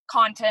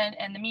content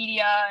and the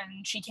media.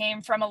 And she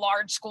came from a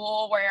large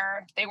school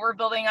where they were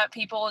building up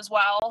people as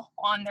well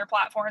on their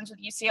platforms with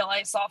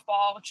UCLA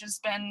softball, which has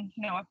been,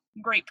 a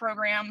great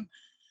program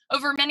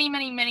over many,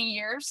 many, many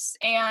years.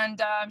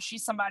 And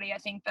she's somebody I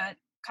think that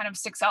kind of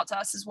sticks out to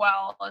us as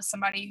well as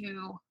somebody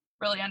who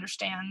really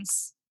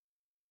understands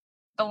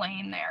the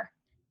lane there.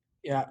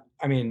 Yeah,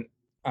 I mean,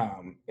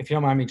 if you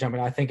don't mind me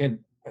jumping, I think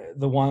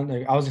the one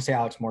I was gonna say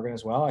Alex Morgan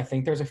as well. I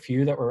think there's a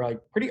few that were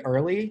like pretty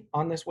early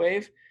on this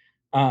wave,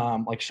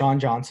 like Shawn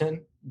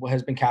Johnson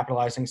has been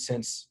capitalizing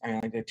since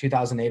like the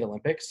 2008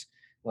 Olympics.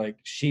 Like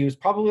she was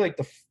probably like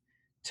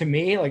to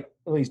me, like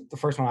at least the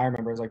first one I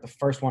remember is like the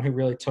first one who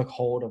really took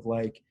hold of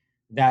like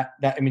that.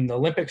 I mean, the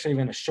Olympics are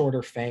even a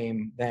shorter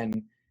fame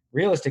than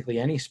realistically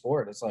any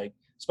sport. It's like,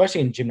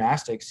 especially in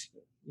gymnastics,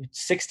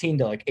 16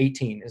 to like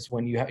 18 is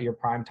when you have your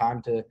prime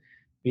time to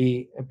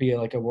be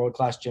like a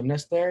world-class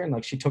gymnast there. And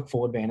like she took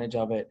full advantage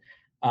of it.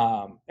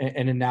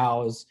 And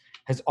now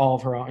has all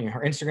of her own,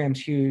 her Instagram's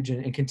huge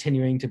and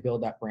continuing to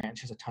build that brand.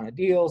 She has a ton of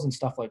deals and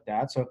stuff like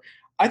that. So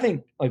I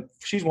think like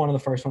she's one of the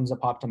first ones that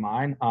popped to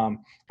mind.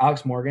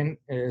 Alex Morgan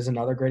is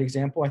another great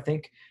example. I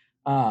think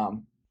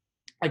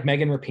like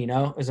Megan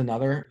Rapinoe is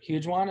another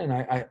huge one. And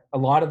I a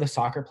lot of the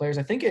soccer players,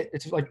 I think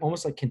it's like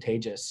almost like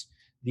contagious.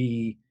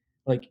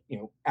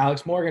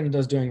 Alex Morgan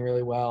doing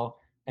really well.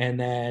 And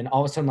then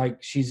all of a sudden,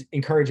 like she's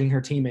encouraging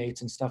her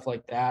teammates and stuff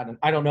like that. And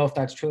I don't know if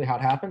that's truly how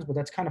it happens, but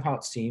that's kind of how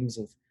it seems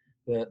of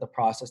the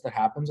process that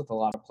happens with a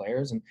lot of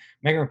players. And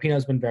Megan Rapinoe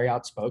has been very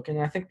outspoken.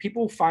 And I think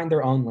people find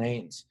their own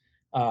lanes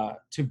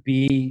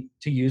to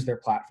use their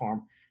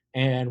platform.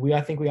 And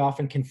I think we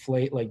often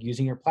conflate like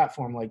using your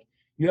platform. Like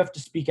you have to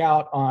speak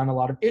out on a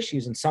lot of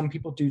issues. And some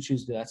people do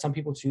choose to do that. Some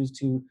people choose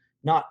to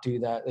not do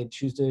that. They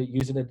choose to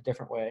use it a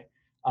different way.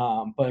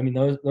 But I mean,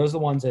 those are the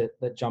ones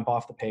that jump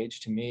off the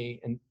page to me.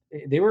 And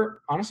they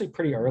were honestly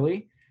pretty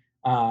early.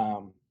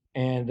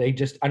 And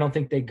I don't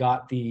think they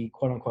got the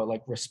quote unquote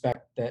like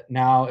respect that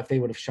now if they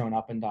would have shown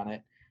up and done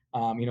it.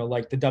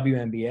 Like the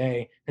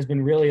WNBA has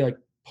been really like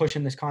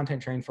pushing this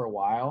content train for a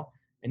while.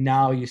 And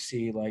now you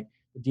see like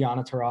the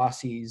Diana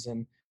Taurasi's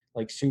and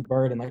like Sue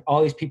Bird and like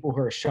all these people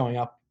who are showing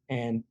up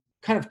and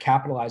kind of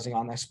capitalizing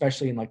on that,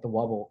 especially in like the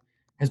Wubble,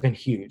 has been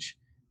huge.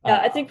 Yeah,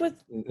 I think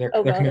with their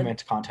commitment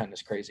to content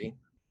is crazy.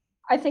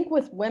 I think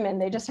with women,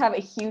 they just have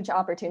a huge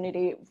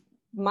opportunity.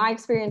 My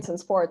experience in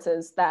sports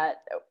is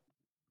that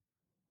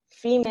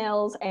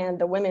females and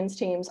the women's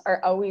teams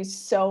are always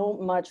so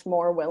much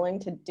more willing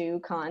to do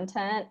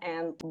content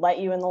and let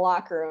you in the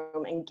locker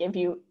room and give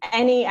you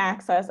any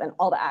access and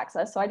all the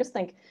access. So I just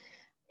think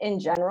in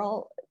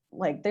general,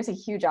 like there's a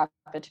huge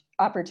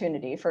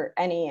opportunity for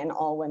any and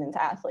all women's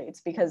athletes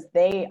because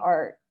they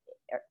are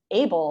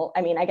able,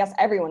 I mean, I guess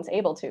everyone's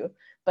able to,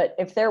 but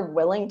if they're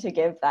willing to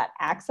give that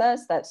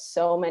access that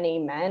so many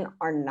men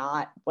are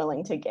not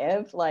willing to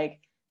give, like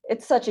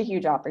it's such a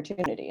huge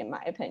opportunity in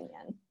my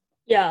opinion.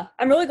 Yeah,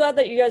 I'm really glad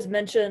that you guys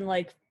mentioned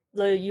like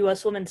the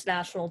U.S. women's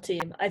national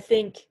team. I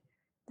think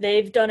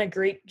they've done a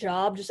great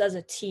job just as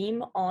a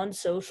team on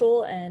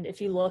social. And if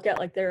you look at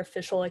like their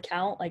official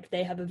account, like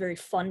they have a very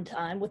fun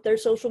time with their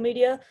social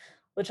media,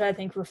 which I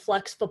think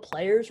reflects the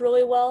players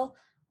really well.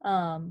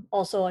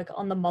 Also like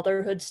on the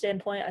motherhood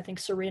standpoint, I think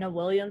Serena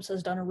Williams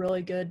has done a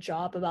really good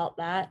job about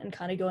that and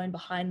kind of going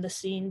behind the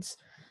scenes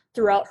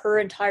throughout her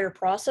entire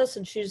process.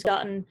 And she's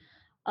gotten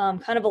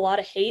kind of a lot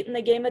of hate in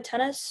the game of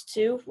tennis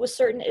too with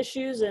certain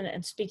issues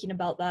and speaking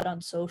about that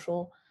on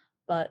social.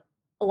 But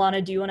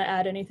Alana, do you want to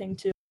add anything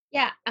too?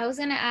 Yeah, I was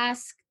going to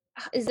ask,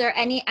 is there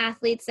any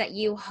athletes that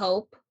you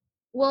hope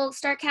will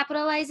start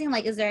capitalizing?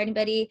 Like, is there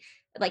anybody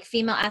like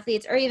female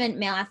athletes or even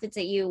male athletes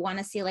that you want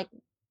to see like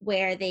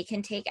where they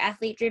can take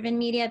athlete driven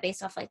media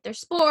based off like their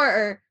sport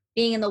or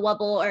being in the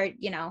Wubble or,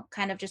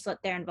 kind of just what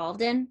they're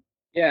involved in?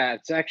 Yeah,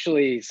 it's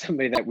actually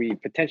somebody that we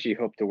potentially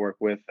hope to work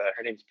with.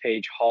 Her name's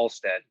Paige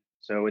Halstead.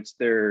 So it's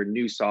their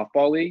new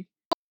softball league,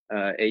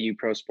 AU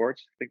Pro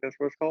Sports. I think that's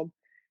what it's called.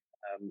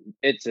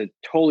 It's a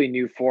totally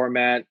new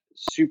format,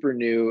 super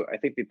new. I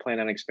think they plan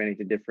on expanding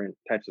to different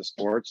types of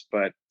sports,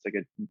 but it's like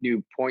a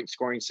new point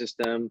scoring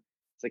system.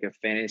 It's like a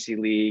fantasy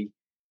league,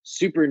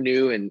 super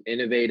new and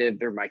innovative.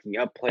 They're miking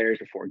up players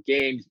before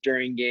games,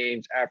 during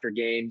games, after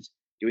games,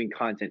 doing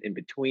content in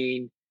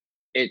between.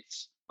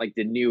 It's like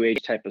the new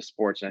age type of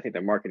sports, and I think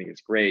the marketing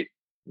is great.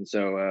 And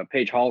so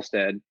Paige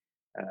Halstead,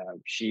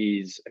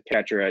 she's a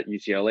catcher at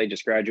UCLA,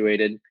 just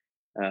graduated.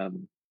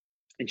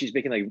 And she's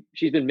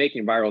been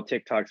making viral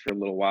TikToks for a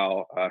little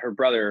while. Her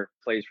brother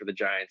plays for the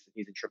Giants;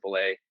 he's in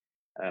AAA,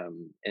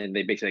 and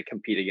they basically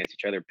compete against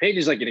each other. Paige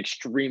is like an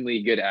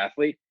extremely good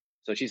athlete,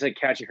 so she's like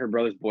catching her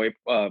brother's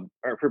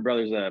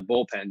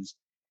bullpens,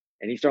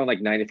 and he's throwing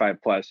like 95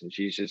 plus, and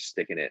she's just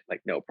sticking it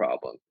like no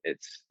problem. It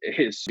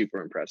is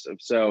super impressive.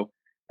 So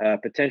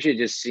potentially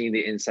just seeing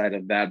the inside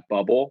of that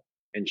bubble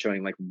and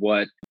showing like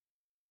what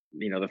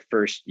the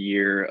first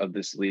year of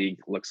this league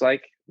looks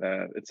like.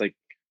 It's like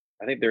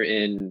I think they're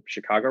in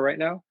Chicago right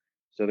now.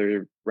 So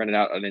they're renting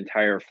out an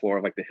entire floor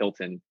of like the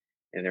Hilton,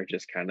 and they're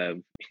just kind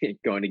of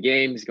going to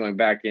games, going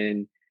back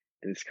in,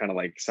 and it's kind of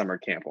like summer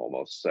camp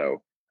almost.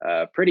 So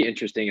pretty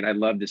interesting. And I'd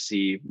love to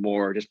see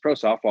more just pro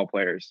softball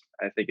players.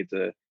 I think it's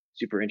a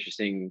super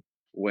interesting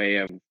way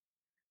of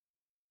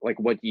like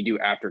what you do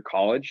after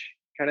college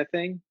kind of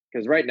thing.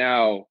 Because right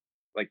now,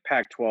 like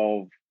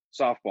Pac-12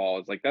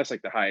 softball is like, that's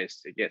like the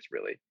highest it gets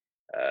really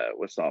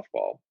with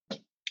softball.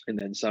 And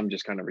then some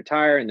just kind of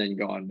retire and then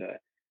go on to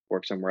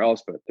work somewhere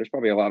else. But there's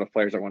probably a lot of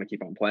players that want to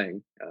keep on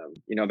playing.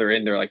 They're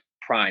in their like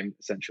prime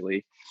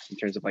essentially in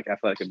terms of like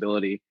athletic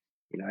ability.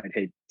 I'd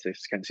hate to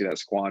kind of see that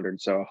squandered.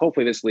 So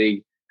hopefully this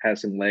league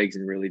has some legs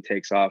and really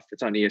takes off.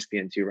 It's on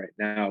ESPN2 right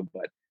now,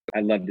 but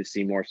I'd love to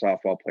see more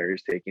softball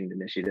players taking the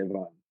initiative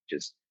on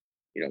just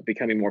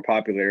becoming more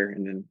popular,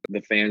 and then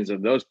the fans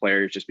of those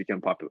players just become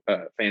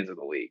fans of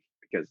the league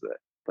because the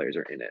players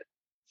are in it.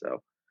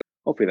 So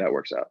hopefully that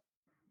works out.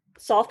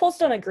 Softball's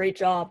done a great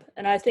job,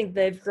 and I think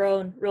they've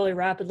grown really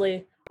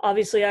rapidly.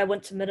 Obviously, I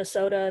went to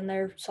Minnesota, and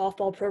their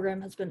softball program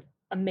has been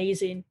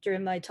amazing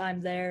during my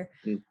time there.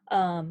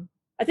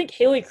 I think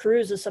Haley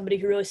Cruz is somebody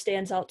who really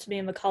stands out to me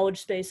in the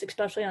college space,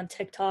 especially on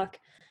TikTok,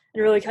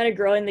 and really kind of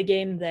growing the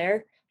game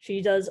there.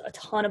 She does a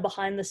ton of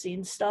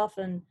behind-the-scenes stuff,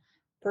 and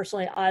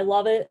personally, I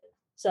love it.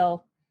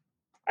 So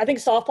I think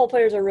softball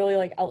players are really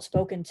like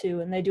outspoken too,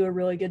 and they do a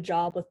really good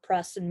job with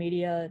press and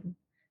media. And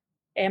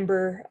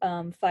Amber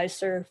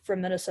Feister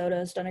from Minnesota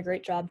has done a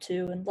great job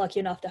too, and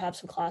lucky enough to have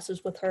some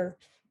classes with her.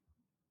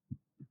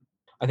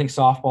 I think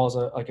softball is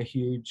a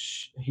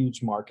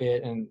huge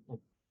market, and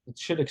it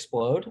should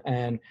explode.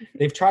 And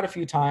they've tried a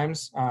few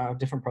times,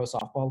 different pro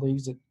softball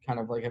leagues that kind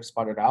of like have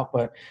sputtered out,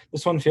 but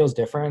this one feels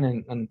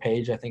different. And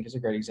Paige, I think, is a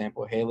great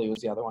example. Haley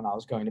was the other one I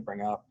was going to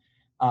bring up.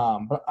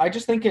 But I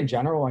just think in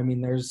general, I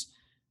mean, there's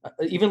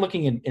even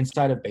looking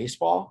inside of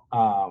baseball,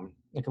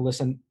 like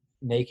Alyssa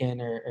Nakin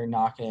or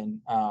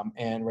Nakin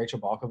and Rachel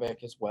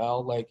Balkovic as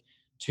well.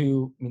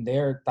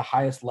 They're the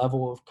highest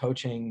level of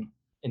coaching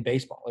in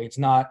baseball. Like it's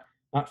not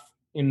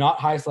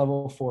highest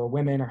level for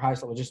women or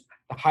highest level, just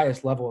the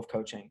highest level of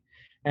coaching.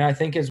 And I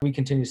think as we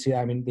continue to see,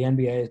 I mean, the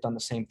NBA has done the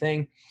same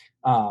thing.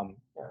 I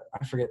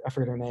forget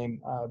her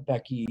name,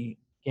 Becky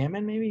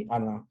Gammon, maybe, I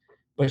don't know,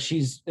 but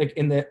she's like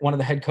in one of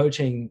the head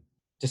coaching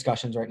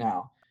discussions right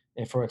now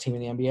for a team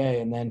in the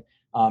NBA. And then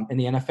in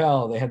the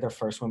NFL, they had their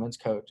first women's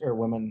coach or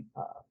woman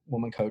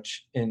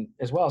coach in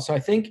as well. So I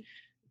think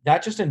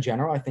that just in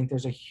general, I think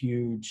there's a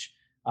huge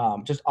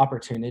just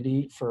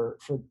opportunity for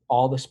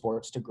all the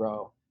sports to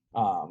grow.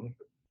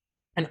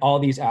 And all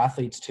these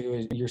athletes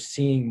too, you're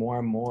seeing more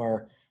and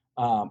more.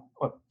 I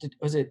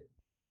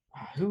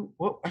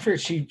forget.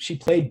 She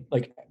played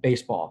like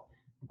baseball.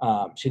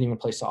 She didn't even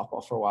play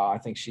softball for a while. I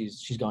think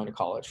she's going to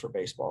college for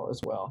baseball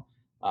as well.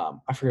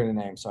 I forget her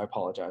name, so I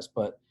apologize.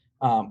 But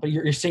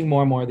you're seeing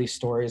more and more of these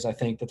stories. I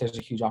think that there's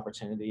a huge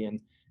opportunity,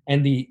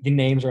 and the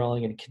names are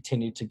only going to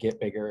continue to get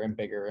bigger and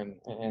bigger, and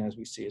as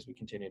we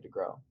continue to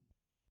grow.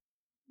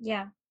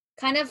 Yeah.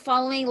 Kind of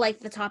following like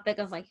the topic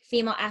of like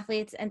female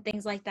athletes and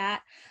things like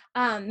that.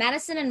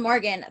 Madison and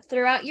Morgan,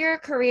 throughout your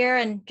career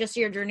and just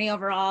your journey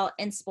overall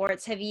in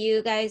sports, have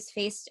you guys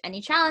faced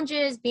any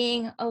challenges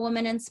being a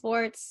woman in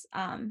sports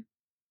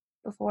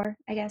before,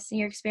 I guess, in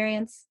your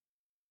experience?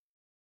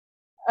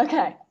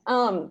 Okay.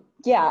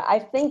 Yeah, I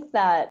think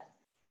that,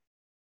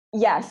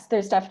 yes,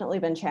 there's definitely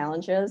been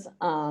challenges.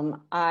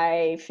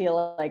 I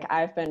feel like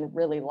I've been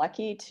really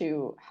lucky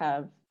to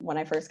have, when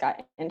I first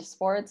got into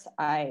sports,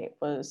 I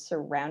was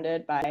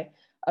surrounded by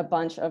a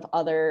bunch of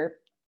other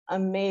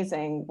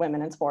amazing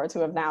women in sports who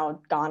have now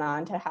gone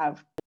on to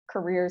have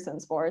careers in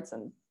sports,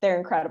 and they're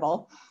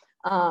incredible.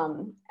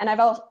 And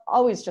I've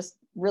always just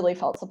really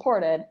felt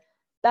supported.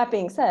 That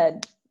being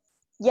said,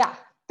 yeah,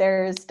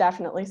 there's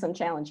definitely some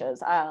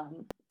challenges.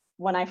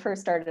 When I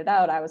first started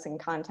out, I was in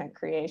content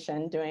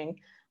creation doing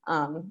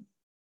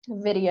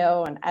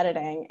video and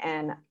editing,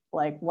 and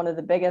like one of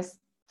the biggest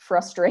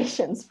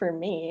frustrations for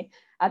me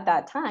at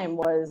that time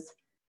was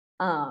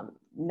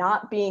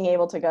not being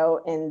able to go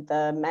in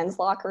the men's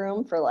locker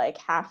room for like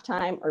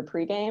halftime or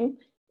pregame,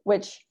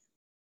 which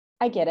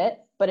I get it,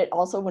 but it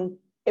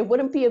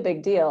wouldn't be a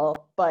big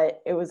deal,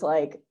 but it was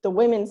like the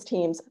women's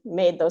teams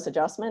made those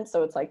adjustments.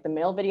 So it's like the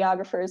male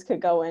videographers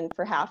could go in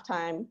for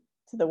halftime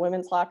to the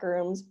women's locker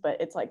rooms, but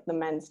it's like the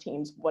men's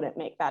teams wouldn't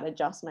make that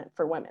adjustment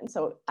for women.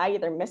 So I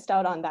either missed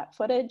out on that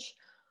footage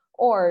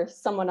or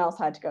someone else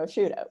had to go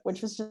shoot it,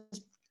 which was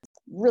just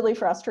really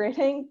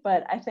frustrating.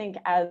 But I think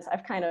as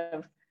I've kind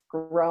of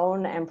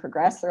grown and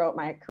progressed throughout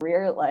my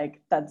career,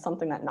 like that's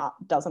something that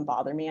doesn't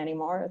bother me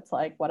anymore. It's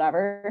like,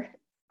 whatever.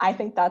 I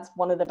think that's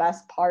one of the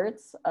best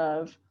parts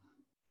of,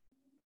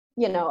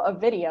 a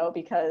video,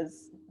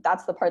 because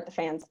that's the part the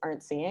fans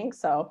aren't seeing.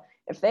 So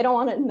if they don't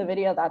want it in the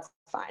video, that's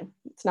fine.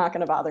 It's not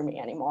going to bother me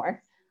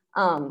anymore.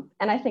 And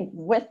I think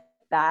with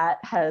that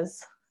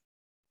has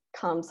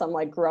come some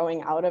like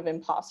growing out of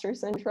imposter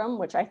syndrome,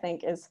 which I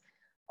think is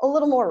a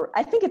little more,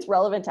 I think it's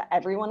relevant to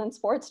everyone in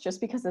sports,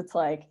 just because it's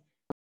like,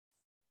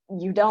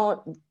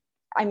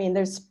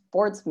 there's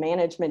sports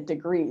management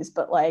degrees,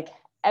 but like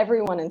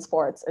everyone in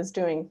sports is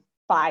doing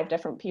 5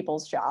 different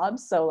people's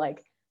jobs. So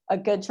like a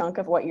good chunk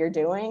of what you're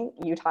doing,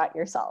 you taught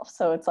yourself.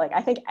 So it's like,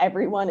 I think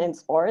everyone in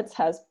sports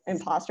has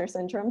imposter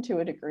syndrome to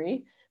a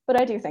degree, but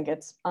I do think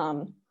it's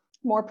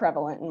more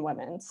prevalent in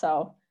women.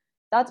 So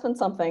that's been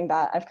something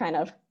that I've kind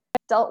of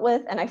dealt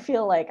with. And I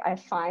feel like I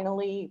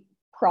finally,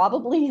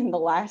 probably in the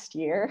last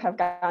year, have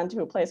gotten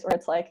to a place where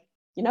it's like,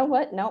 you know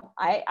what? No,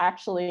 I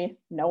actually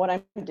know what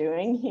I'm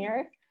doing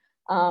here.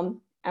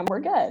 And we're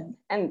good.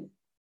 And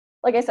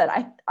like I said,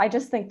 I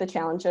just think the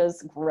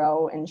challenges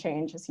grow and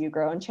change as you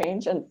grow and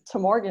change. And to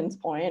Morgan's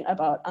point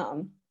about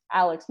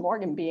Alex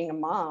Morgan being a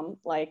mom,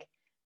 like,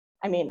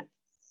 I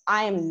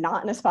am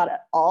not in a spot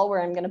at all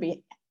where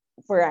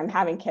I'm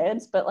having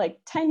kids, but like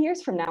 10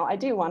 years from now, I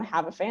do want to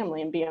have a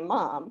family and be a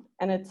mom.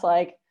 And it's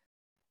like,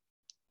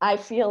 I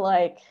feel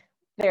like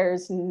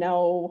there's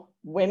no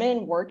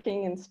women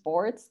working in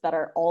sports that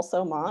are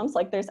also moms.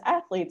 Like there's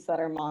athletes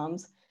that are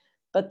moms,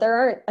 but there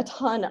aren't a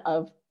ton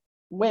of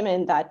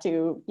women that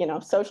do,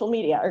 social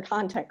media or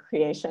content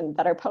creation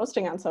that are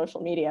posting on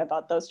social media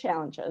about those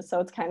challenges.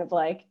 So it's kind of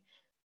like,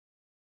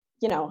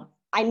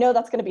 I know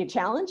that's going to be a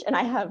challenge, and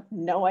I have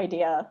no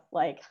idea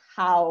like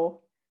how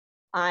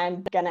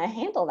I'm going to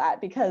handle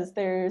that, because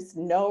there's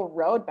no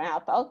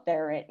roadmap out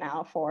there right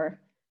now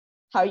for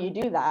how you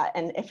do that.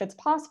 And if it's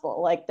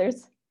possible, like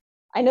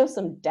I know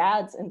some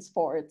dads in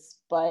sports,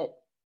 but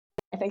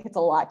I think it's a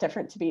lot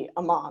different to be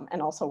a mom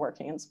and also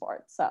working in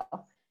sports. So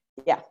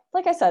yeah,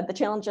 like I said, the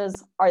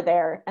challenges are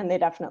there, and they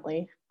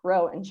definitely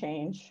grow and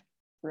change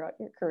throughout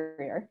your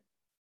career.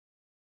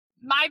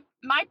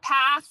 My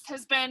path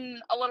has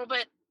been a little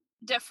bit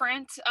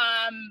different.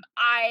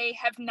 I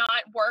have not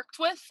worked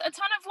with a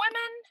ton of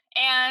women,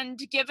 and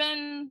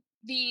given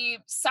the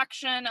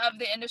section of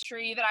the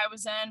industry that I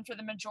was in for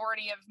the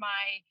majority of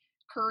my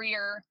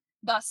career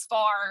thus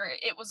far,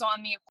 it was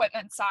on the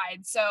equipment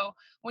side. So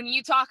when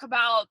you talk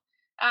about,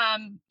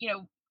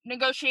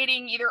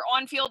 negotiating either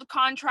on-field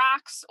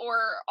contracts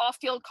or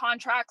off-field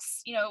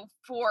contracts,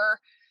 for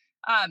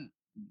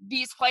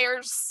these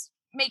players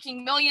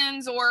making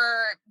millions,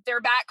 or their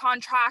bat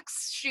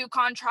contracts, shoe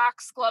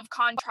contracts, glove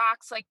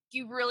contracts, like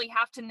you really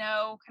have to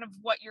know kind of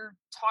what you're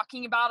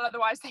talking about.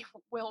 Otherwise they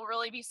will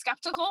really be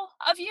skeptical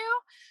of you.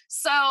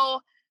 So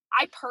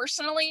I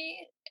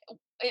personally,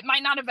 it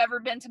might not have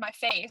ever been to my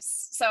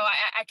face, so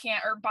I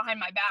can't, or behind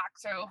my back,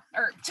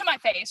 or to my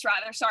face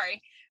rather,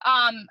 sorry.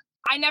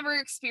 I never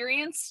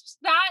experienced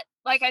that.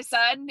 Like I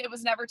said, it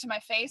was never to my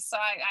face, so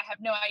I have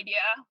no idea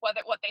what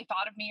they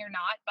thought of me or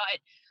not. But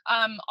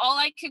all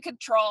I could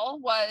control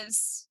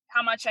was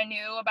how much I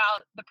knew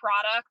about the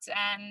product,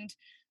 and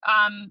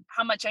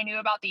how much I knew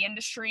about the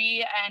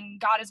industry,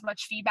 and got as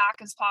much feedback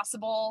as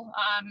possible.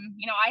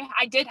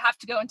 I did have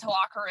to go into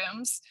locker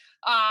rooms.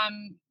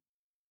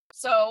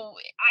 So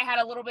I had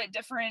a little bit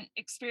different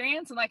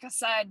experience. And like I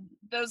said,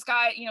 those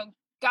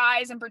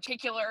guys in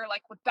particular,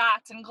 like with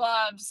bats and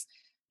gloves,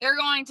 they're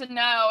going to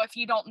know if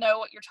you don't know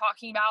what you're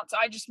talking about. So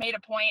I just made a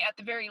point at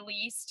the very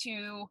least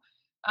to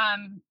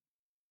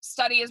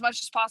study as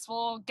much as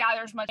possible,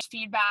 gather as much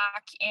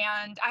feedback,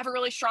 and I have a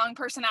really strong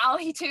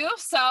personality too.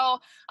 So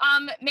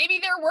maybe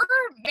there were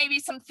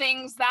some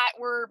things that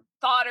were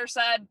thought or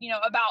said,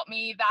 about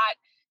me that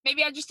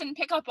maybe I just didn't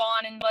pick up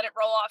on and let it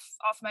roll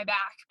off my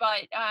back.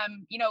 But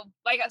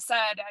like I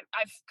said,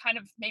 I've kind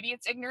of, maybe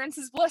it's ignorance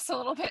is bliss a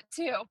little bit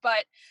too.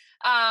 But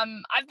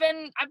I've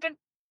been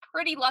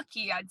pretty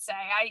lucky, I'd say.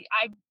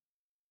 I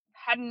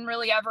hadn't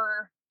really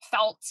ever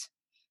felt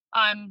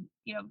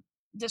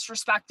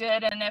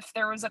disrespected, and if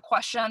there was a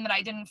question that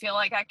I didn't feel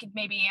like I could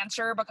maybe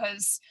answer,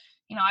 because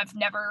I've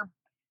never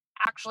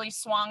actually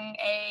swung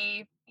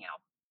a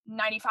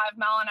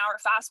 95-mile-an-hour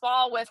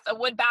fastball with a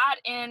wood bat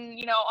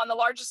in on the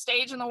largest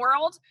stage in the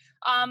world,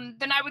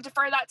 then I would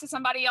defer that to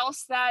somebody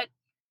else that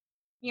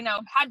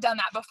had done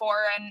that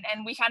before,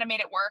 and we kind of made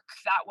it work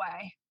that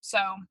way. So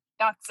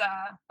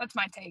that's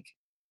my take.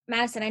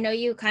 Madison, I know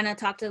you kind of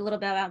talked a little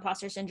bit about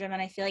imposter syndrome,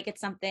 and I feel like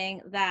it's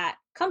something that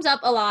comes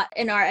up a lot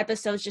in our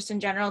episodes just in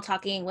general,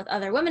 talking with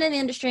other women in the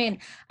industry, and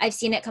I've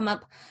seen it come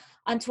up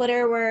on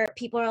Twitter where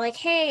people are like,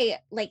 hey,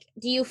 like,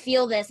 do you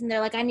feel this? And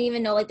they're like, I didn't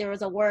even know like there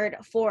was a word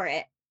for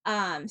it.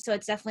 So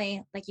it's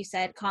definitely, like you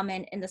said,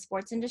 common in the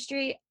sports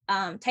industry.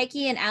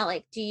 Taiki and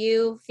Alec, do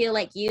you feel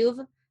like you've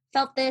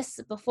felt this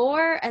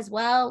before as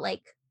well,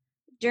 like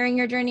during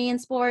your journey in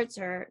sports,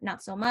 or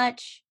not so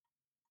much?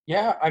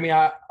 Yeah, I mean,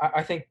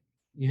 I think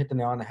you hit the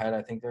nail on the head.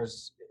 I think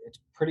it's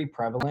pretty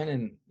prevalent,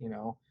 and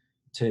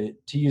to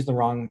use the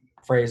wrong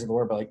phrase of the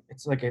word, but like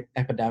it's like an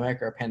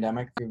epidemic or a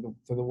pandemic through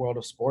the world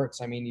of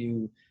sports. I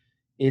mean,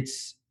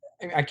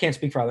 I can't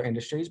speak for other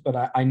industries,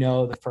 but I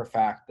know that for a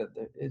fact that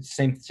it's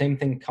same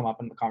thing come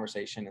up in the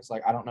conversation. It's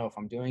like, I don't know if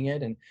I'm doing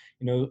it. And,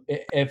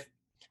 if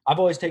I've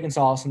always taken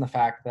solace in the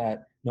fact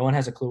that no one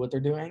has a clue what they're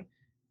doing.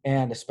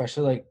 And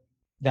especially like,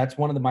 that's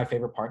one of my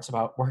favorite parts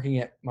about working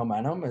at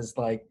Momentum is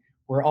like,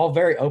 we're all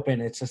very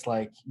open. It's just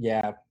like,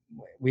 yeah,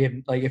 we have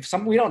like, if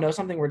we don't know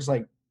something, we're just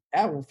like,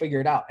 yeah, we'll figure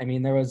it out. I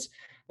mean, there was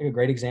like a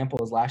great example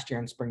was last year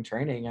in spring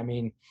training. I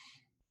mean,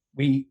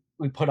 we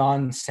put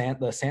on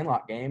the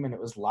Sandlot game, and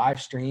it was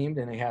live streamed,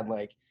 and it had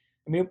like,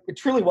 I mean, it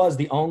truly was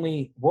the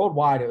only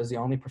worldwide. It was the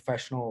only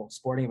professional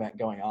sporting event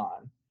going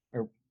on,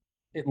 or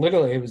it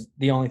was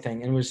the only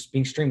thing, and it was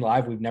being streamed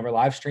live. We've never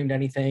live streamed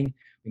anything.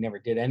 We never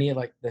did any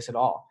like this at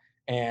all,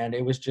 and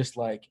it was just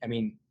like, I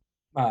mean,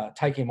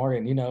 Taiki and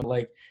Morgan,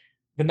 like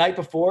the night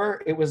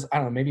before, it was, I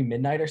don't know, maybe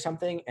midnight or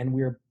something, and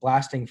we were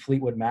blasting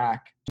Fleetwood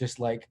Mac, just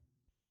like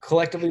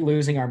collectively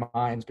losing our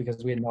minds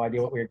because we had no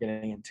idea what we were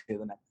getting into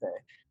the next day.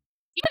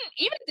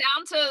 Even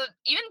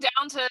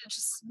down to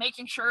just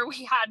making sure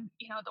we had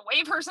the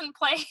waivers in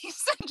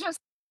place and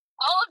just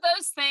all of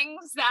those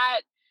things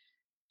that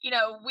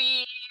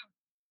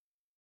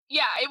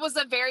it was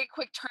a very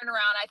quick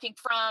turnaround. I think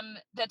from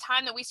the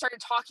time that we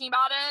started talking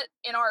about it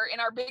in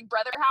our big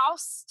brother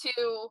house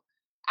to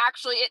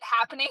actually it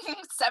happening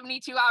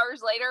 72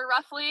 hours later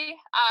roughly,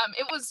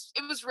 it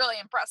was really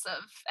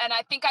impressive. And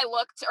I think I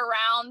looked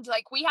around,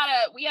 like we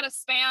had a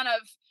span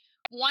of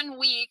 1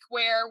 week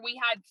where we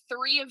had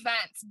 3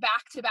 events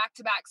back to back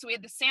to back. So we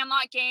had the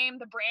Sandlot game,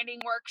 the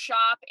branding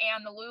workshop,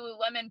 and the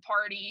Lululemon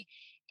party.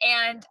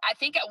 And I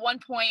think at one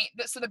point,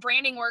 so the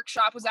branding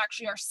workshop was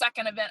actually our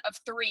second event of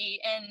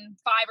 3 in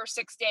 5 or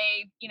 6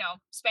 day,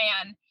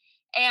 span.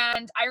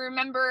 And I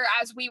remember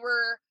as we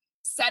were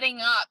setting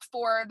up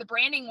for the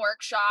branding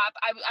workshop,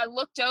 I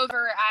looked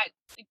over at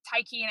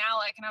Taiki and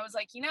Alec, and I was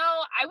like,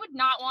 I would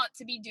not want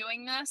to be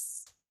doing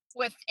this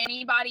with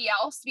anybody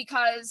else,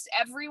 because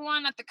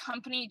everyone at the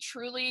company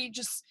truly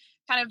just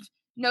kind of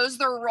knows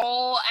their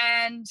role.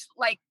 And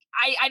like,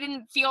 I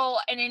didn't feel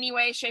in any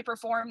way, shape, or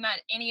form that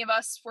any of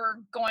us were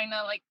going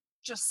to like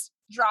just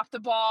drop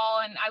the ball.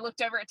 And I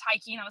looked over at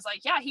Taiki and I was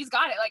like, yeah, he's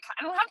got it. Like,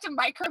 I don't have to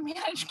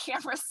micromanage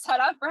camera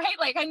setup, right?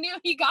 Like, I knew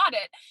he got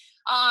it.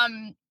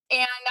 And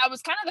that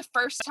was kind of the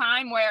first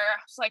time where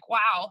I was like,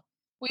 wow,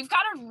 we've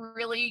got a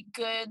really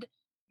good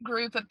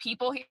group of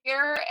people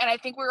here. And I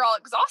think we were all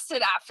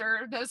exhausted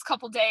after those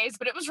couple days,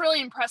 but it was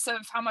really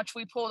impressive how much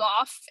we pulled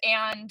off.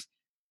 And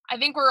I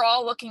think we're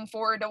all looking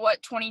forward to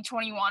what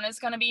 2021 is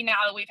going to be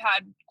now that we've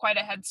had quite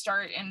a head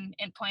start in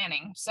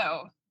planning.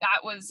 So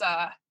that was,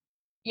 that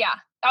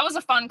was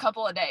a fun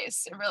couple of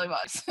days. It really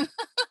was.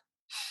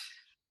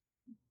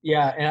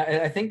 Yeah.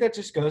 And I think that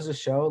just goes to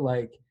show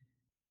like,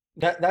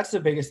 that's the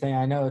biggest thing.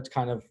 I know it's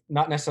kind of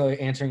not necessarily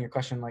answering your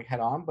question like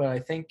head on, but I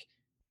think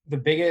the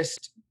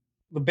biggest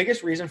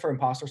reason for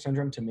imposter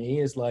syndrome to me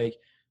is like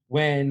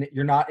when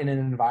you're not in an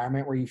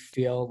environment where you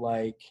feel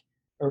like,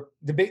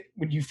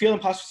 when you feel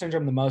imposter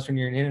syndrome the most when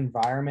you're in an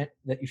environment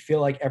that you feel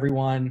like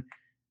everyone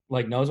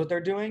like knows what they're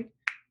doing.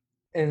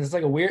 And it's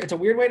like it's a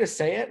weird way to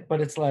say it,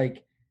 but it's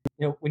like,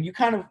 when you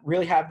kind of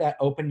really have that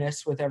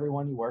openness with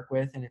everyone you work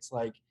with, and it's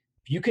like,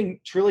 if you can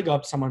truly go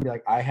up to someone and be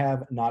like, I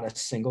have not a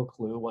single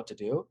clue what to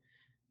do.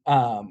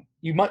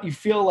 You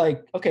feel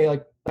like, okay,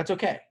 like that's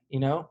okay.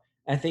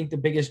 I think the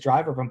biggest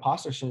driver of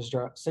imposter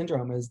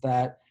syndrome is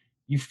that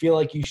you feel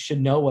like you should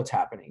know what's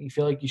happening. You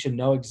feel like you should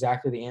know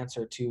exactly the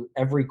answer to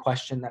every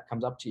question that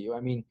comes up to you. I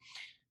mean,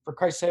 for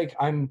Christ's sake,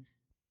 I'm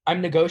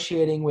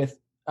negotiating with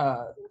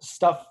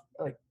stuff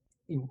like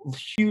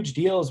huge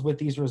deals with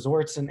these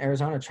resorts in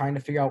Arizona, trying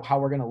to figure out how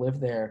we're going to live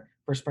there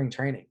for spring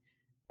training.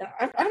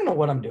 And I don't know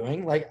what I'm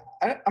doing. Like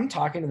I'm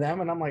talking to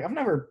them and I'm like, I've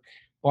never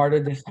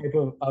bartered this type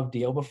of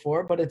deal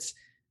before, but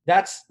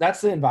that's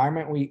the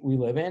environment we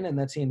live in, and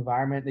that's the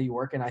environment that you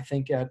work in. I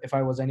think if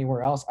I was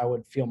anywhere else, I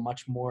would feel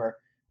much more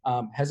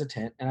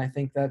hesitant. And I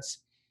think that's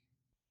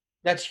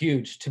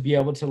huge to be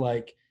able to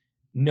like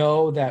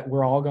know that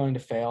we're all going to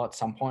fail at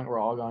some point. We're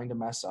all going to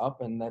mess up,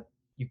 and that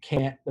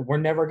we're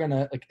never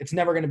gonna like, it's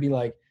never gonna be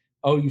like,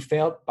 oh, you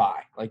failed,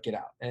 bye, like get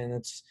out. And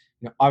it's,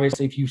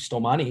 obviously if you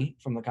stole money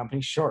from the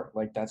company, sure,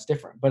 like that's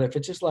different. But if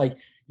it's just like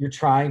you're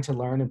trying to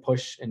learn and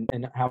push and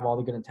have all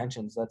the good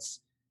intentions, that's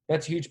a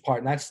huge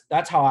part. And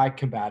that's how I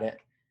combat it,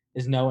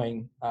 is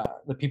knowing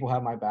that people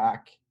have my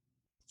back,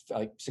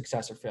 like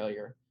success or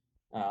failure.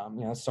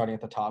 Starting at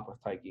the top with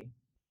Taiki.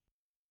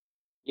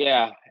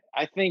 Yeah,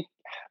 I think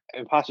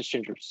imposter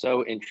syndrome is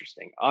so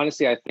interesting.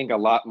 Honestly, I think a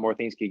lot more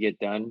things could get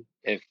done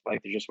if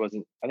like there just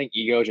wasn't. I think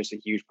ego is just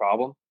a huge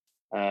problem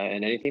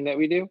in anything that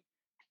we do.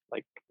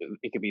 Like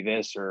it could be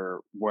this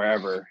or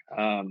wherever.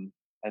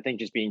 I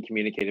think just being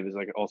communicative is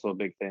like also a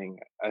big thing.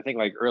 I think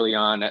like early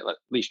on at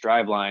least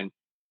Driveline,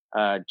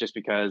 just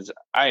because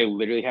I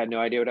literally had no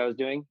idea what I was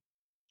doing,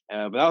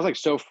 but that was like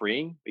so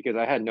freeing because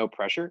I had no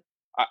pressure.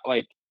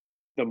 Like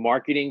the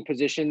marketing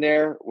position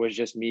there was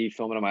just me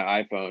filming on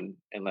my iPhone,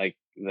 and like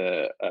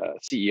the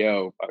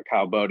CEO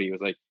Kyle Bodie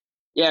was like,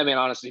 "Yeah, man,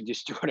 honestly,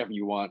 just do whatever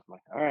you want." I'm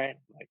like, "All right,"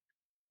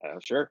 I'm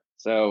like, sure.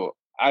 So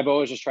I've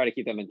always just tried to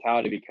keep that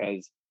mentality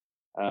because,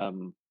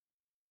 um,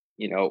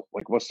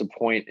 like, what's the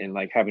point in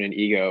like having an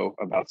ego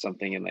about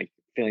something and like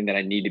feeling that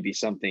I need to be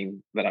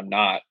something that I'm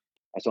not?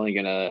 That's only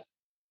gonna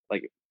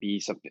like be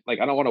something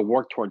like I don't want to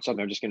work towards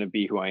something. I'm just gonna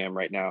be who I am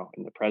right now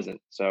in the present.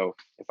 So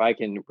if I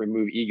can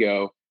remove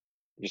ego,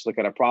 just look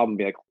at a problem, and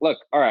be like, look,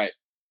 all right,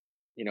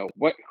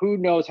 what who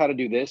knows how to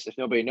do this? If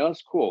nobody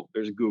knows, cool,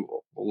 there's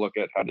Google, we'll look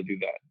at how to do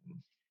that.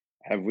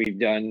 Have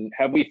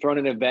we thrown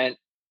an event?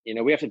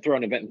 We have to throw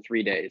an event in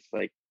 3 days.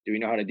 Like, do we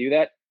know how to do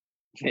that?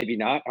 Maybe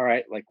not. All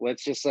right, like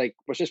let's just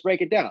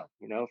break it down,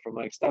 from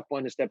like step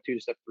one to step two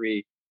to step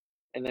three,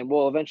 and then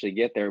we'll eventually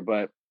get there.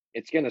 But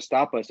it's gonna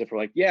stop us if we're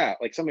like, yeah,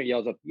 like somebody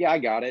yells up, yeah, I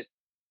got it,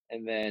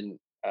 and then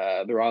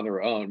they're on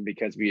their own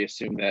because we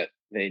assume that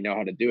they know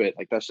how to do it.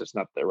 Like that's just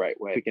not the right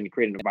way. We can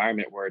create an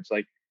environment where it's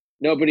like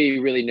nobody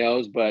really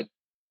knows, but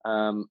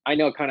I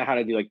know kind of how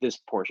to do like this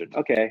portion.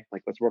 Okay,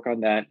 like let's work on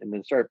that, and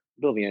then start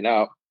building it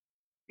out.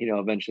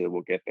 Eventually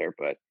we'll get there,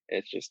 but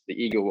it's just the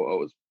ego will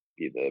always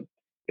be the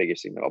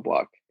biggest thing that'll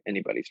block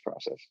anybody's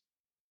process.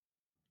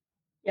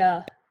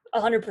 Yeah,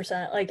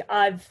 100%. Like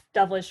I've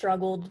definitely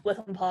struggled with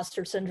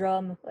imposter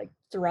syndrome like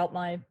throughout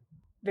my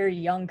very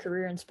young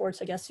career in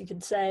sports, I guess you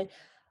could say.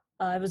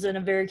 I was in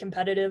a very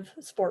competitive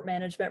sport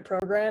management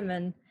program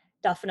and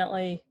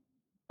definitely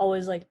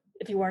always like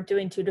if you weren't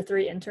doing 2 to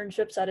 3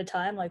 internships at a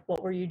time, like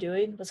what were you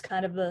doing was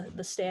kind of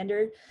the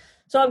standard.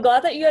 So I'm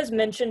glad that you guys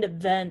mentioned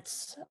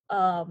events.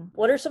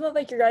 What are some of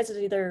like your guys'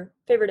 either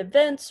favorite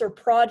events or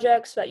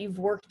projects that you've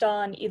worked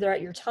on either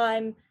at your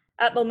time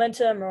at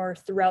Momentum or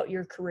throughout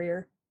your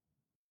career?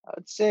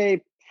 I'd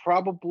say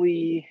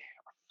probably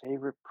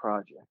favorite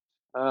project.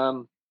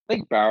 I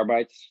think Bower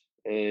Bites.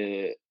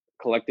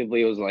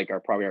 Collectively, it was like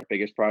probably our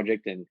biggest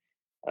project, and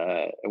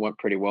it went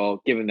pretty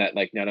well. Given that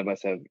like none of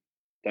us have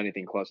done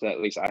anything close to that,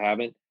 at least I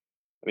haven't.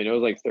 I mean, it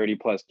was like 30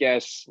 plus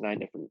guests,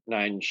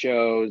 nine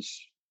shows,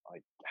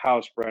 like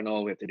house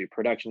rental. We have to do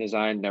production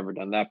design. Never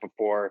done that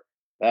before.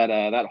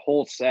 That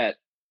whole set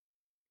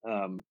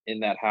in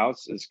that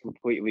house is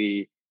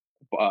completely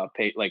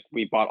paid. Like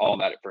we bought all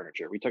that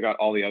furniture. We took out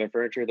all the other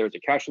furniture. There was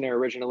a couch in there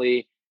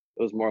originally.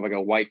 It was more of like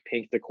a white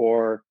pink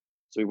decor,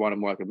 so we wanted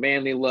more like a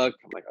manly look.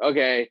 I'm like,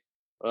 okay,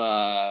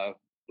 uh,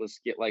 let's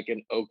get like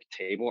an oak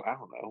table. I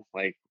don't know,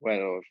 like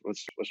well,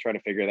 let's try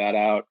to figure that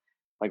out.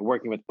 Like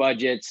working with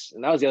budgets,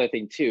 and that was the other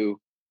thing too.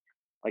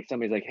 Like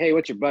somebody's like, "Hey,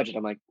 what's your budget?"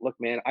 I'm like, "Look,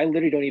 man, I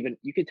literally don't even.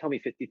 You can tell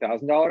me $50,000,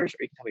 or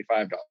you can tell me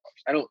 $5.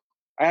 I don't.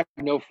 I have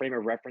no frame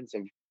of reference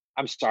of.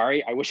 I'm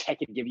sorry. I wish I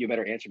could give you a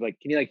better answer. But like,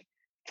 can you like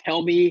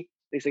tell me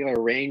basically like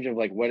a range of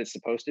like what it's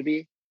supposed to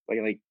be?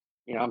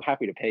 I'm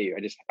happy to pay you.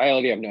 I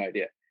already have no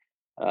idea.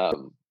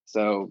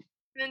 So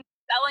And then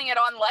selling it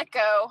on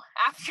Letgo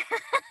after.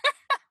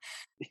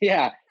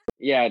 yeah,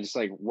 yeah, just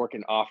like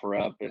working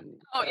OfferUp and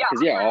Oh yeah,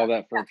 because yeah, all OfferUp,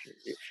 that yeah. furniture,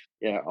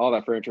 yeah, all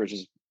that furniture is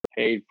just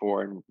paid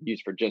for and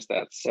used for just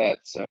that set.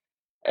 So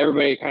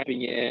everybody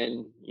coming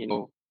in,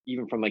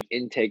 even from like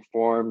intake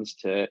forms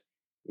to,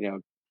 you know,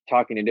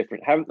 talking to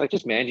different, having like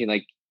just managing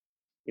like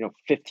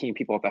 15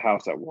 people at the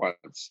house at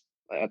once.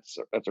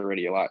 That's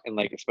already a lot, and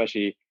like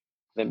especially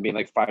them being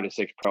like 5 to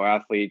 6 pro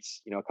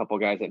athletes. A couple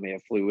of guys that may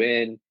have flew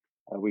in.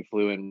 We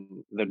flew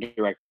in the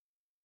direct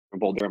from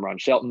Bull Durham around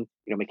Shelton,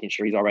 making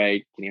sure he's all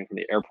right, getting him from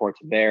the airport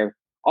to there,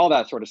 all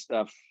that sort of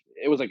stuff.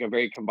 It was like a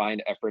very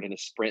combined effort and a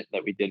sprint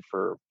that we did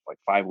for like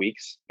 5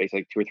 weeks,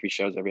 basically like 2 or 3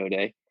 shows every other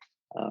day.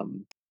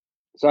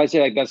 So I'd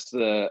say like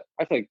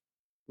I think,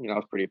 I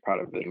was pretty proud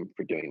of him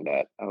for doing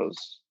that. That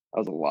was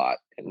a lot.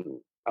 And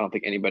I don't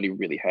think anybody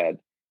really had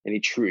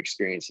any true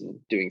experience in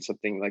doing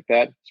something like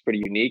that. It's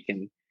pretty unique.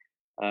 And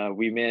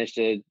we managed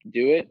to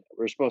do it.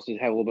 We're supposed to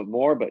have a little bit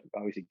more, but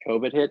obviously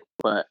COVID hit.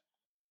 But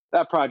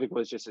that project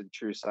was just a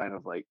true sign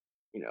of like,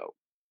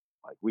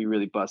 like we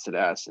really busted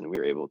ass and we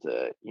were able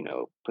to,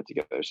 put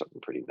together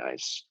something pretty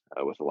nice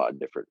with a lot of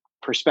different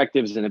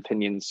perspectives and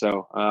opinions.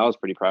 So I was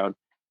pretty proud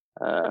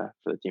for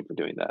the team for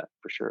doing that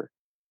for sure.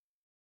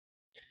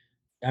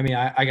 I mean,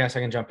 I guess I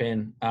can jump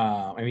in.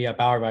 Yeah,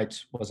 Bower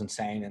Bites was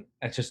insane, and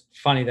it's just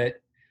funny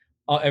that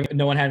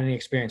no one had any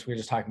experience. We were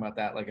just talking about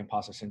that, like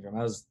imposter syndrome.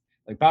 That was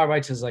like Bower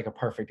Bites is like a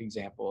perfect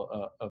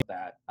example of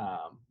that.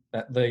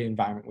 That the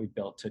environment we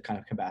built to kind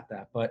of combat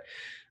that. But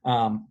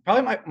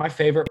probably my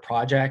favorite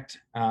project,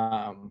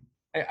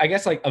 I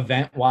guess like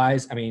event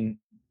wise. I mean,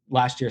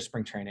 last year's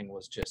spring training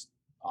was just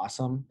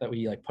awesome that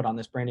we like put on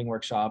this branding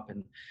workshop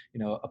and, you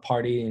know, a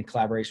party in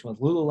collaboration with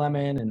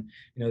Lululemon. And,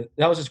 you know,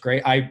 that was just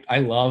great. I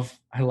love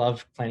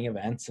planning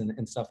events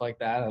and stuff like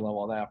that. I love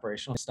all the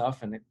operational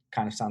stuff, and it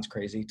kind of sounds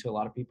crazy to a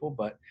lot of people,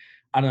 but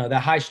I don't know,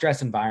 that high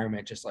stress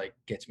environment just like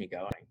gets me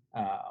going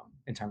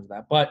in terms of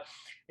that. But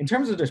in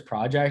terms of this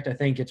project, I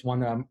think it's one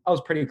that I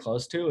was pretty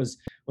close to, is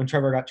when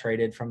Trevor got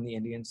traded from the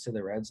Indians to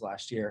the Reds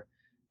last year.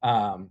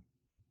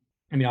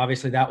 I mean,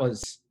 obviously that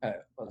was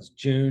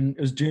June.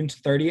 It was June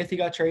 30th he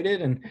got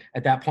traded, and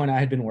at that point I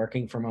had been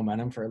working for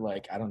Momentum for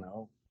like, I don't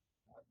know,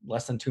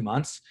 less than 2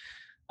 months.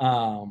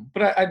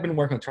 But I'd been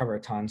working with Trevor a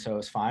ton, so it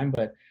was fine.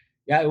 But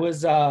yeah, it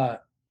was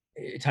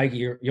Tyke,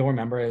 you'll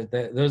remember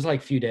those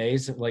like few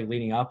days like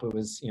leading up. It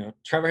was, you know,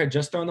 Trevor had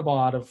just thrown the ball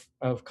out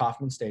of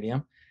Kauffman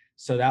Stadium,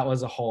 so that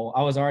was a whole.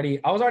 I was already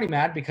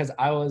mad because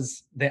I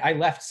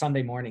left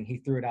Sunday morning. He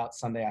threw it out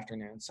Sunday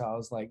afternoon, so I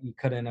was like, you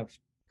couldn't have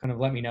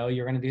let me know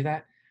you were going to do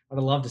that. I would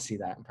have loved to see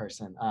that in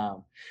person.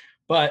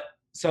 But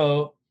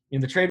so, you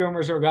know, the trade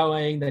rumors were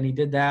going, then he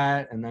did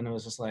that. And then it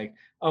was just like,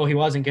 oh, he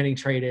wasn't getting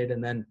traded.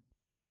 And then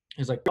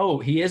he was like, oh,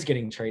 he is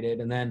getting traded.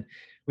 And then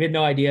we had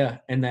no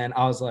idea. And then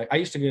I was like, I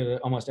used to go to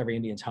almost every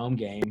Indians home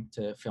game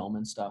to film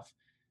and stuff.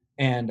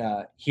 And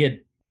he had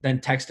then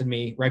texted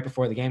me right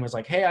before the game, was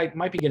like, hey, I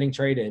might be getting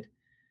traded,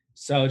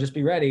 so just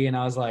be ready. And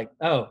I was like,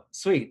 oh,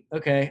 sweet.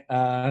 Okay.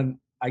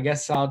 I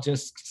guess I'll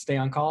just stay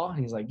on call. And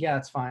he's like, yeah,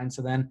 that's fine.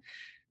 So then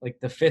like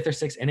the 5th or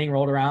 6th inning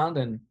rolled around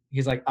and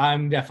he's like,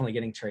 I'm definitely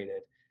getting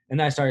traded. And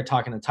then I started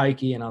talking to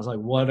Tyke and I was like,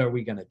 what are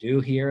we going to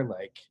do here?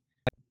 Like,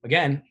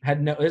 again,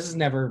 this has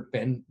never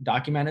been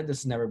documented. This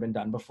has never been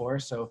done before.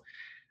 So,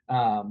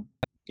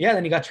 yeah,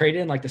 then he got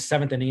traded in like the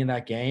 7th inning of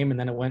that game. And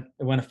then it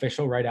went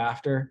official right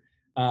after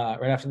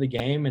the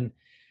game. And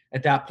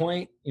at that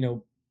point, you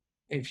know,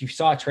 if you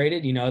saw it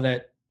traded, you know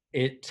that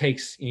it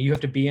takes, you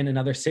have to be in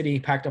another city,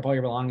 packed up all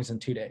your belongings in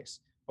 2 days,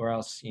 or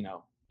else, you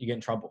know, you get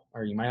in trouble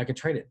or you might not get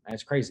traded.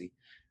 That's crazy.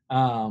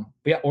 But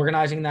yeah,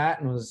 organizing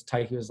that, and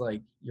Tyke was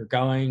like, you're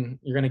going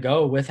to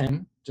go with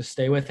him, just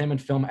stay with him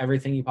and film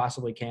everything you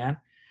possibly can.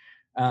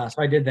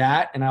 So I did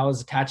that, and I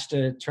was attached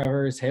to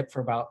Trevor's hip for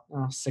about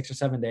 6 or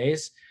 7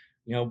 days.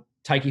 You know,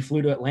 Tyke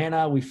flew to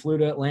Atlanta. We flew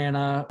to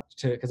Atlanta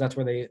because that's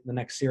where the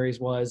next series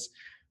was.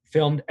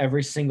 Filmed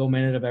every single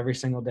minute of every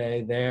single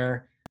day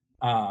there.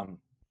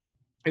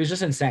 It was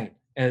just insane.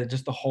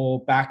 Just the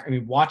whole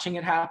watching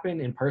it happen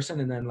in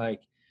person and then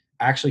like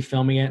actually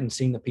filming it and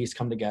seeing the piece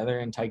come together.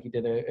 And Tyke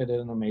did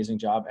an amazing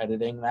job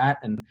editing that.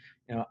 And,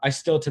 you know, I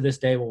still to this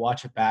day will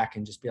watch it back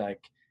and just be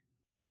like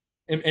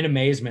in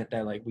amazement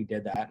that like we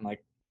did that. And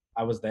like,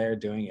 I was there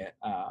doing it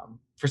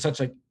for such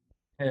like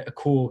a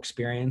cool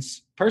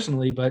experience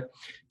personally, but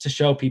to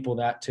show people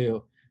that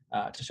too,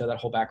 to show that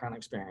whole background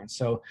experience.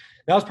 So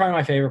that was probably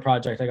my favorite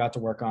project I got to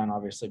work on,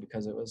 obviously,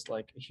 because it was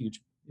like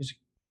this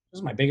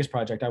is my biggest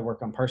project I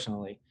work on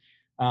personally.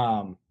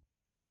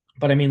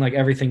 But I mean, like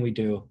everything we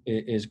do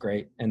is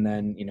great. And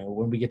then, you know,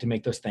 when we get to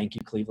make those Thank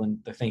You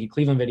Cleveland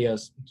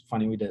videos, it's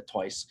funny, we did it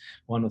twice,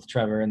 one with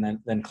Trevor and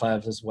then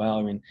Clev as well.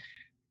 I mean,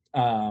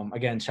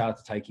 again, shout out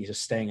to Tyke,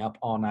 just staying up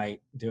all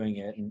night doing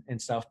it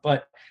and stuff.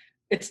 But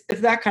it's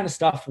that kind of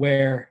stuff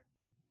where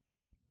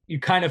you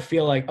kind of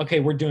feel like, okay,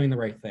 we're doing the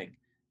right thing.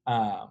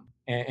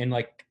 And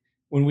like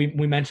when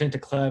we mentioned it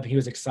to Clev, he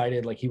was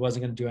excited. Like he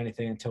wasn't going to do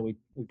anything until we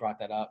brought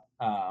that up,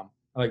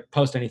 like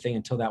post anything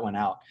until that went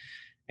out.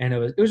 And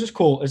it was just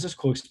cool. It's just a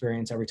cool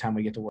experience every time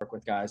we get to work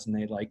with guys and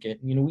they like it.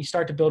 You know, we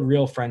start to build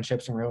real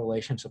friendships and real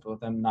relationships with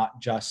them,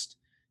 not just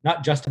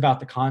about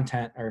the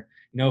content, or,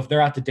 you know, if they're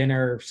out to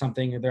dinner or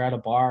something, or they're at a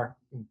bar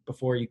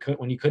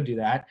when you could do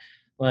that,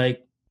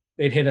 like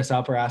they'd hit us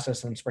up or ask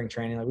us in spring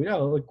training, like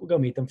we'll go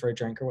meet them for a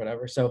drink or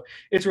whatever. So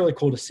it's really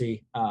cool to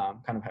see kind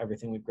of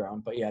everything we've grown.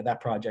 But yeah, that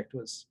project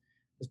was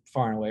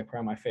far and away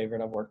probably my favorite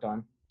I've worked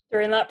on.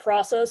 During that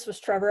process,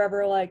 was Trevor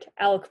ever like,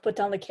 Alec, put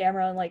down the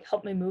camera and like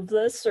help me move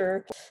this,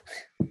 or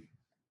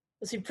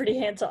was he pretty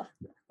hands-off?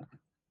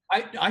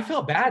 I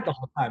felt bad the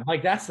whole time.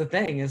 Like that's the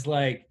thing, is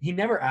like he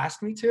never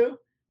asked me to,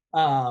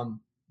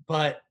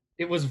 but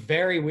it was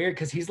very weird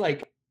because he's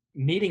like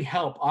needing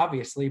help,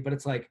 obviously, but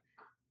it's like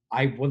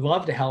I would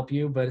love to help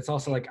you, but it's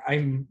also like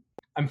I'm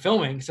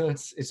filming, so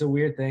it's a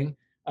weird thing.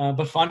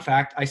 But fun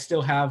fact, I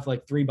still have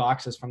like 3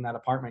 boxes from that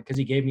apartment because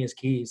he gave me his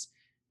keys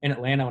in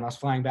Atlanta when I was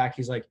flying back.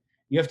 He's like,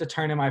 you have to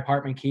turn in my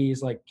apartment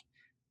keys. Like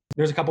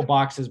there's a couple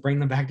boxes, bring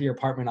them back to your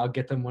apartment. I'll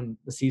get them when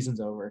the season's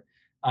over.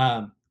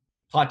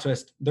 Plot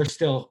twist, they're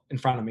still in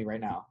front of me right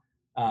now.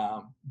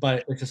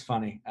 But it's just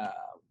funny,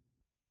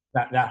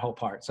 that whole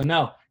part. So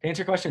no, to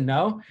answer your question,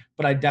 no,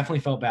 but I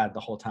definitely felt bad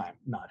the whole time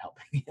not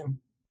helping him.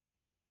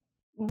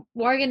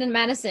 Morgan and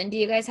Madison, do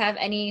you guys have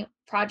any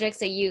projects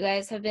that you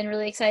guys have been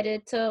really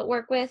excited to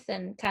work with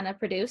and kind of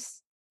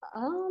produce?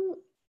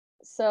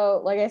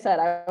 So like I said,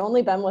 I've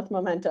only been with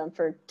Momentum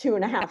for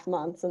 2.5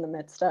 months in the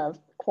midst of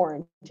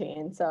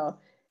quarantine. So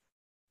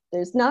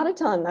there's not a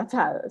ton that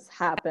has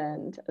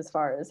happened as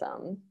far as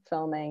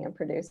filming and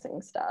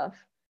producing stuff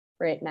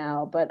right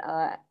now. But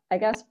I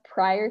guess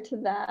prior to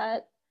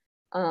that,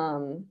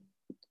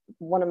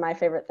 one of my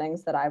favorite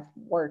things that I've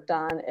worked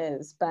on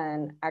is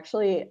been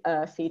actually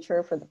a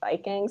feature for the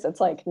Vikings. It's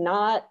like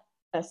not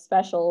a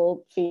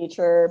special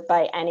feature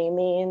by any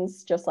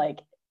means, just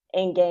like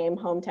in-game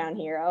hometown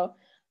hero.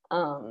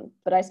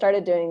 But I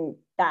started doing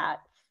that,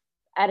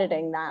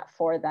 editing that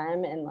for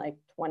them in like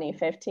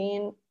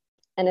 2015.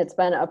 And it's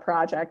been a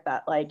project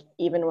that like,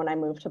 even when I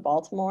moved to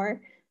Baltimore,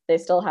 they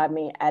still have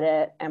me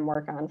edit and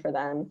work on for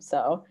them.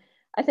 So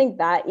I think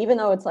that even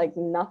though it's like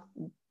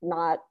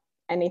not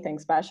anything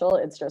special,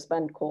 it's just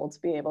been cool to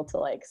be able to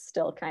like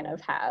still kind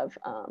of have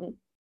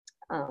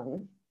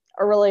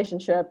a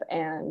relationship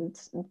and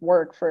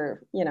work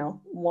for, you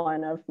know,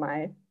 one of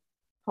my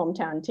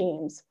hometown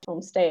teams,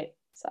 home state.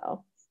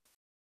 So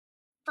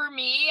for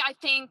me, I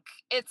think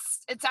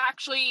it's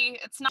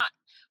not,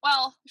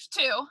 well, there's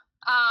two.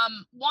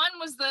 One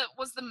was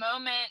the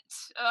moment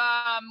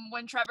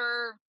when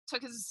Trevor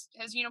took his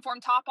uniform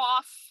top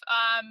off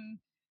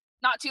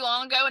not too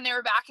long ago, and they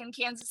were back in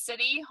Kansas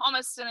City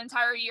almost an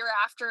entire year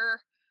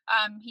after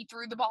he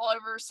threw the ball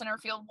over center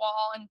field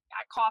wall and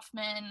at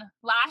Kauffman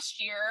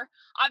last year.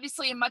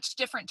 Obviously, a much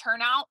different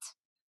turnout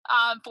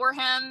for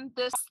him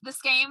this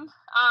game.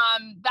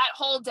 That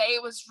whole day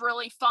was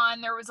really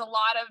fun. There was a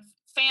lot of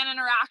fan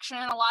interaction,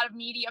 a lot of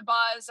media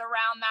buzz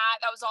around that.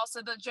 That was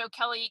also the Joe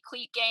Kelly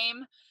cleat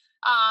game.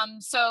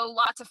 So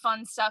lots of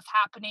fun stuff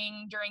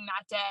happening during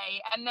that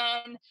day. And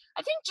then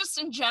I think just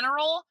in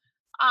general,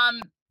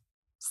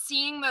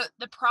 seeing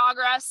the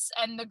progress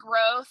and the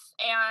growth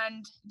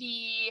and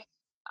the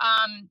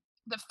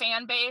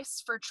fan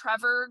base for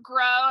Trevor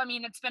grow. I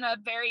mean, it's been a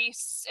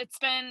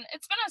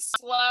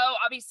slow,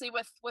 obviously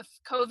with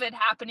COVID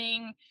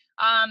happening.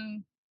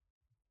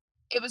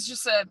 It was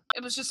just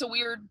a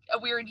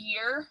weird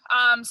year.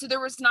 So there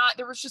was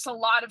just a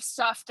lot of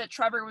stuff that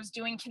Trevor was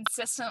doing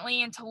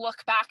consistently, and to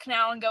look back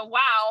now and go,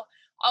 wow,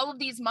 all of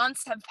these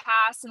months have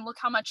passed and look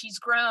how much he's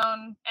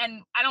grown.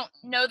 And I don't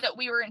know that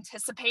we were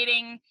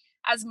anticipating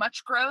as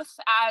much growth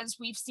as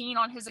we've seen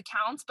on his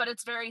accounts, but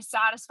it's very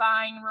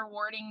satisfying and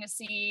rewarding to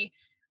see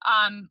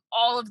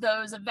all of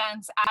those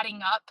events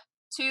adding up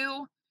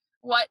to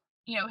what,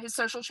 you know, his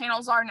social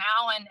channels are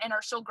now and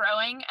are still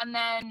growing. And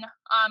then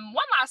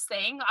one last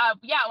thing,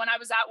 when I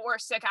was at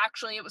Warstick,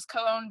 actually, it was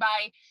co-owned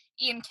by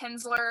Ian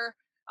Kinsler,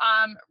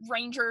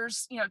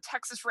 Rangers, you know,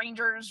 Texas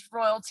Rangers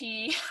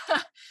royalty,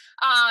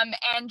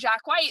 and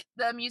Jack White,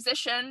 the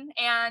musician.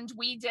 And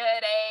we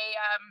did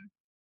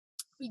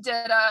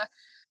a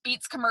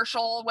Beats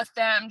commercial with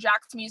them.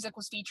 Jack's music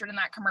was featured in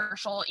that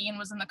commercial. Ian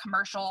was in the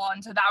commercial.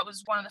 And so that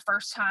was one of the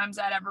first times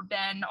I'd ever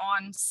been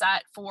on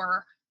set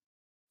for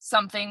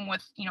something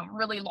with, you know,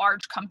 really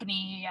large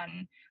company,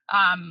 and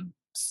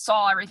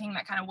saw everything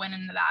that kind of went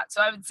into that.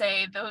 So I would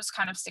say those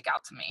kind of stick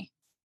out to me.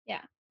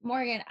 Yeah.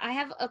 Morgan, I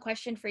have a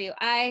question for you.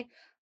 I've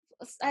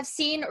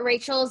seen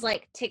Rachel's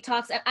like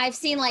TikToks, and I've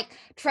seen like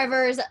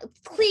Trevor's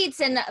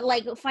cleats and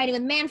like fighting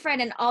with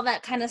Manfred and all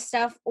that kind of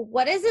stuff.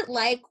 What is it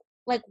like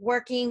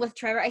working with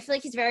Trevor? I feel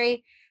like he's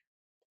very,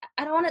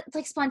 I don't want to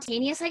like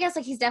spontaneous, I guess.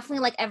 Like he's definitely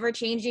like ever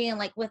changing, and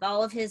like with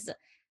all of his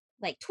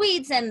like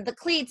tweets and the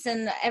cleats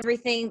and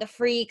everything, the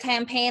free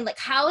campaign, like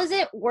how is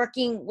it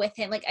working with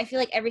him? Like I feel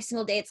like every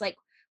single day it's like,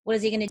 what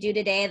is he going to do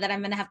today that I'm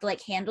going to have to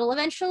like handle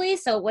eventually?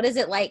 So what is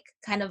it like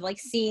kind of like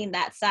seeing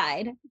that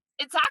side?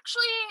 It's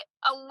actually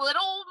a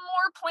little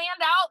more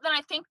planned out than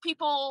I think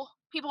people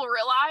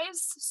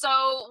realize.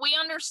 So we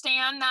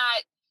understand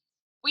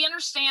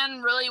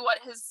really what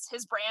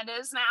his brand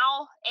is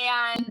now,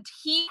 and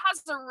he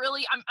has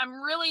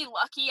I'm really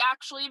lucky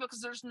actually,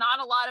 because there's not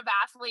a lot of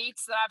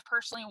athletes that I've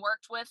personally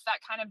worked with that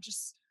kind of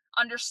just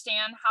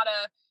understand how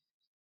to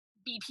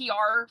be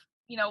PR,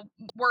 you know,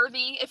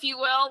 worthy, if you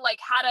will, like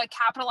how to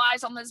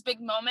capitalize on those big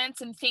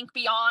moments and think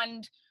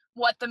beyond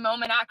what the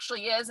moment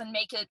actually is and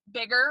make it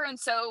bigger. And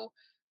so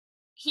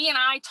he and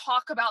I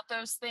talk about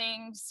those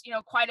things, you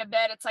know, quite a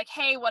bit. It's like,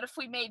 hey, what if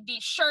we made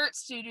these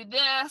shirts to do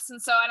this?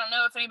 And so I don't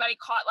know if anybody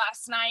caught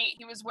last night,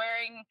 he was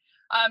wearing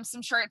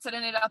some shirts that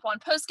ended up on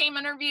post-game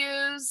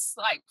interviews,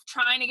 like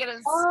trying to get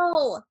his...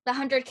 Oh, the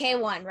 100K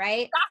one,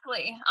 right?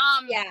 Exactly.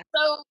 Yeah.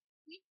 So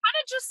we kind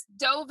of just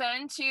dove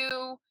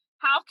into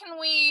how can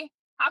we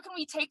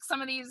take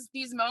some of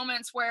these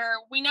moments where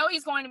we know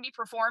he's going to be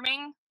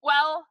performing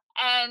well,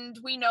 and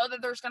we know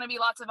that there's going to be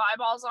lots of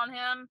eyeballs on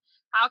him.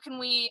 How can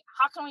we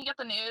get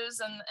the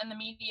news and the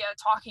media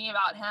talking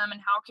about him,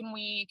 and how can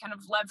we kind of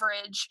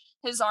leverage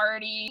his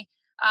already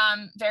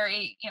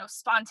very, you know,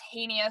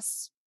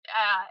 spontaneous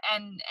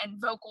and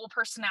vocal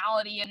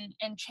personality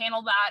and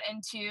channel that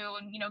into,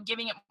 you know,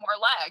 giving it more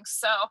legs.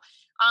 So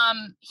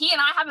he and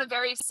I have a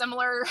very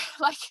similar,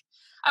 like,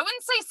 I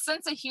wouldn't say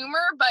sense of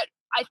humor, but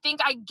I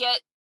think I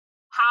get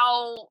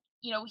how,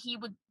 you know, he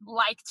would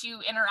like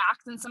to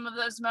interact in some of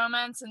those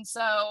moments. And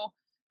so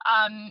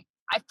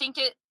I think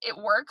it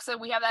works, and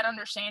we have that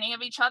understanding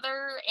of each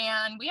other,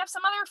 and we have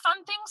some other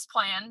fun things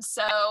planned.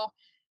 So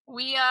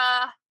we're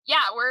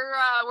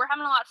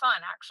having a lot of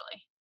fun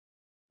actually.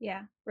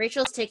 Yeah.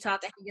 Rachel's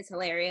TikTok, I think, is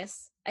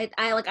hilarious. I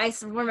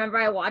remember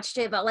I watched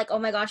it, but like, oh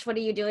my gosh, what are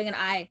you doing? And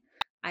I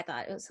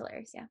thought it was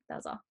hilarious. Yeah, that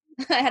was all.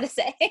 I had to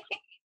say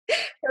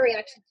her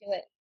reaction to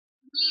it.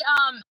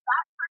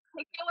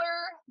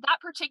 That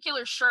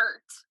particular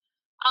shirt,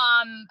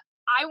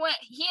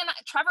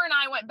 Trevor and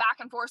I went back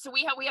and forth. So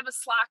we have a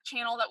Slack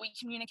channel that we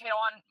communicate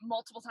on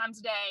multiple times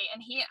a day.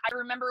 And I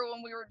remember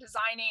when we were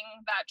designing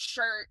that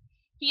shirt,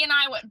 he and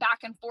I went back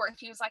and forth.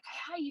 He was like,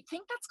 "Hey, you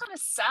think that's gonna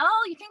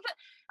sell? You think that?"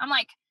 I'm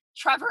like,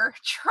 "Trevor,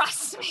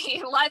 trust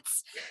me.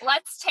 Let's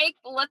take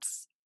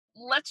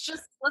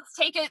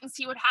it and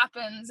see what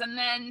happens." And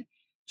then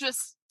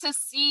just to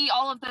see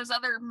all of those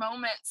other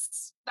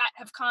moments that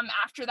have come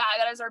after that.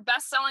 That is our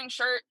best-selling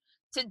shirt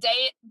to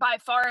date by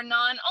far and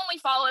none, only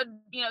followed,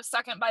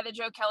 second by the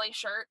Joe Kelly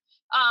shirt.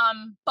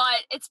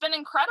 But it's been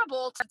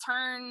incredible to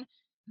turn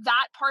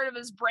that part of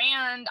his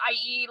brand,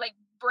 i.e. like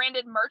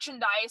branded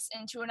merchandise,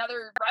 into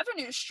another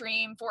revenue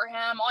stream for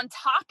him, on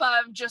top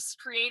of just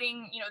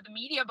creating, the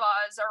media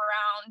buzz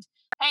around,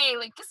 hey,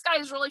 like this guy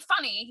is really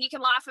funny. He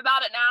can laugh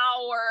about it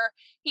now, or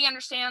he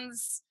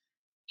understands,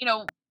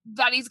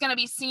 that he's going to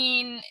be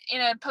seen in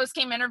a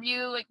post-game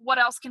interview. Like, what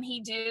else can he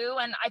do?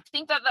 And I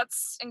think that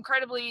that's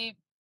incredibly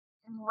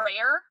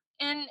rare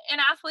in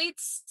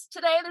athletes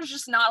today. There's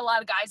just not a lot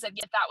of guys that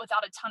get that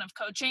without a ton of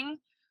coaching.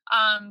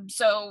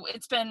 So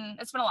it's been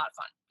a lot of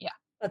fun. Yeah.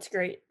 That's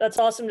great. That's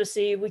awesome to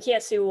see. We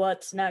can't see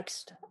what's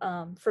next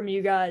from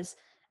you guys.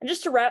 And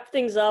just to wrap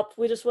things up,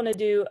 we just want to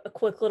do a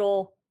quick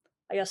little,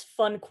 I guess,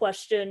 fun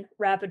question,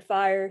 rapid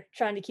fire,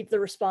 trying to keep the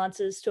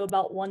responses to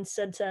about one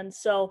sentence.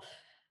 So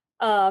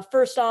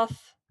first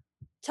off,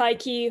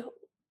 Taiki,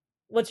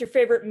 what's your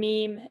favorite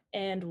meme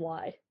and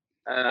why?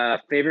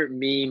 Favorite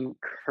meme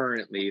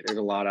currently, there's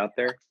a lot out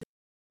there,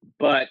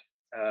 but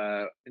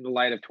in the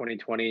light of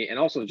 2020 and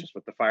also just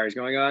with the fires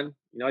going on,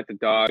 like the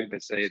dog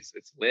that say it's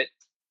lit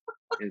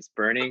and it's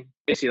burning.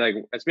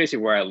 Basically, that's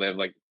basically where I live,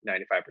 like 95%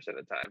 of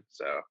the time.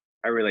 So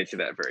I relate to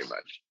that very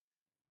much.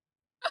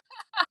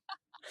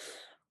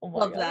 Oh my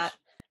Love gosh. that.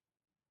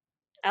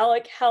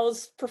 Alec,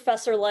 how's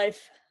professor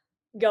life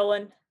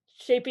going?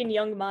 Shaping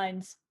young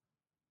minds.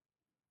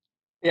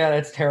 Yeah,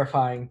 that's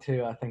terrifying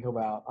to think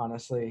about,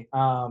 honestly.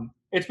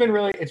 It's been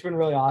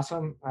really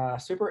awesome,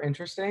 super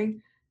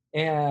interesting,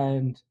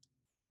 and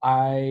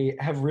I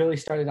have really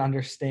started to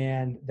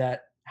understand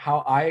that how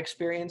I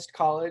experienced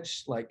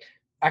college, like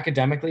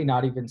academically,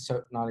 not even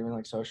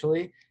like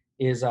socially,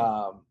 is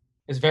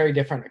very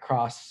different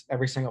across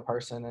every single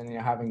person, and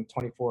having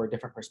 24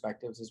 different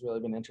perspectives has really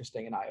been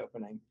interesting and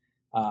eye-opening.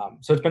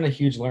 So it's been a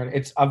huge learn.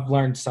 I've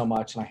learned so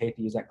much, and I hate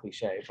to use that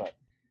cliche, but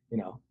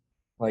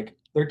like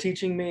they're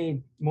teaching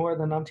me more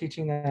than I'm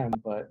teaching them,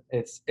 but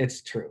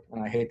it's true,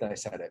 and I hate that I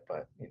said it,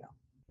 but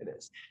it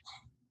is.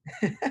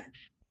 Oh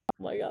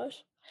my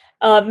gosh.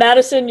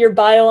 Madison, your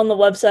bio on the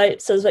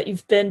website says that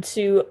you've been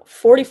to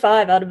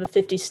 45 out of the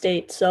 50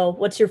 states. So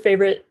what's your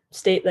favorite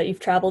state that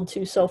you've traveled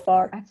to so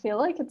far? I feel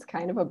like it's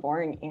kind of a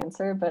boring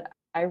answer, but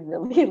I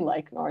really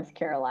like North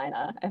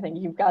Carolina. I think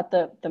you've got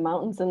the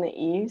mountains in the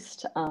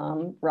east.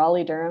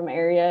 Raleigh-Durham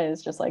area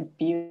is just like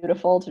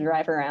beautiful to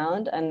drive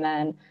around. And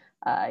then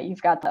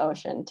you've got the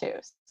ocean too.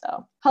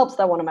 So helps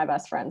that one of my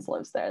best friends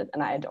lives there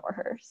and I adore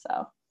her.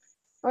 So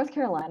North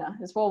Carolina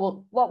is what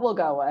we'll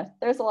go with.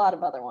 There's a lot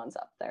of other ones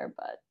up there,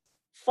 but.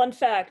 Fun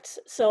fact.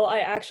 So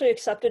I actually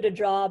accepted a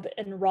job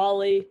in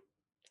Raleigh,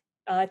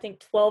 I think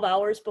 12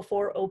 hours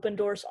before Open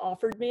Doors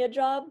offered me a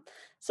job.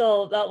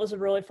 So that was a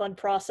really fun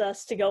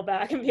process to go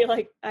back and be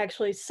like,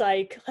 actually,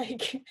 psych.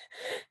 Like,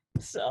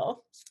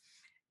 so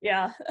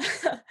yeah.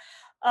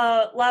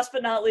 Last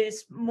but not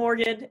least,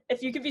 Morgan,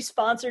 if you could be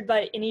sponsored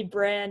by any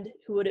brand,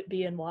 who would it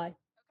be and why?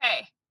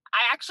 Okay.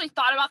 I actually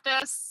thought about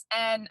this,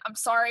 and I'm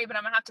sorry, but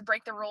I'm gonna have to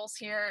break the rules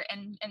here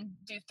and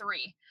do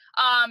three.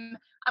 I'm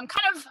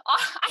kind of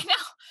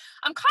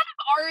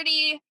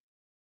already,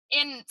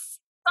 in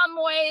some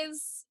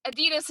ways,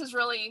 Adidas has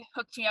really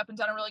hooked me up and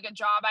done a really good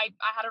job. I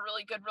had a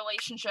really good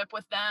relationship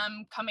with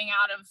them coming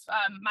out of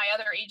my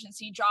other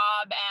agency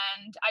job,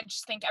 and I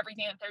just think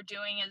everything that they're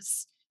doing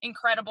is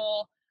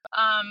incredible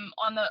on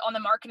the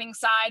marketing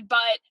side.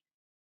 But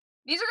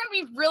these are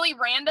going to be really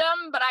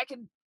random, but I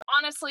could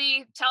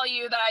honestly tell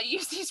you that I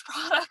use these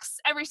products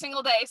every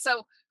single day.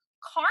 So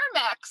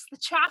Carmex, the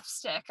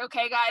chapstick,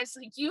 okay, guys,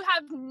 like you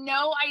have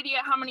no idea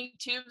how many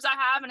tubes I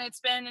have, and it's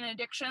been an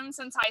addiction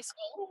since high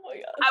school. Oh my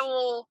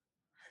gosh.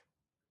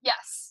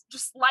 Yes,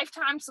 just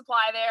lifetime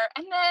supply there.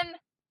 And then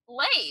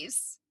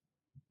Lay's,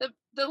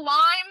 the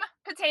lime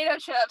potato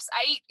chips.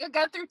 I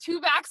go through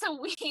 2 bags a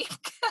week.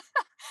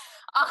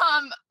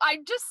 I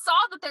just saw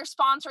that they're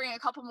sponsoring a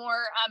couple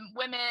more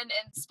women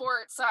in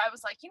sports, so I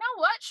was like, you know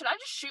what? Should I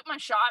just shoot my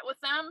shot with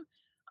them?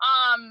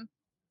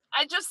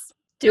 I just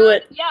do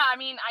it. Yeah, I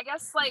mean, I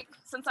guess like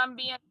since I'm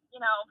being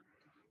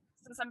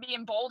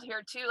bold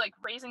here too, like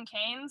Raising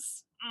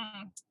Cane's,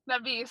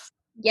 that'd be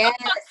Yes.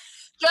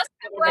 just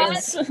bread,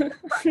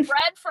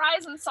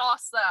 fries, and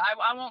sauce. Though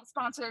I won't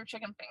sponsor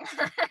chicken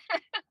fingers.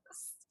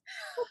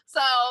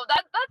 So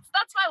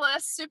that's my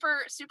list.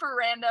 Super super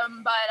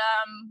random, but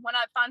when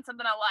I find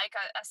something I like,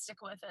 I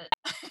stick with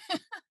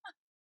it.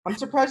 I'm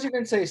surprised you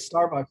didn't say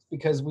Starbucks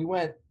because we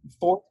went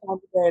 4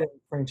 times a day to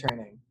spring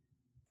training.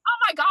 Oh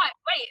my God,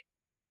 wait.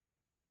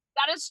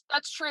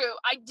 That's true.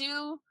 I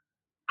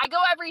go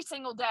every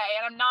single day,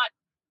 and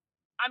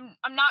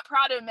I'm not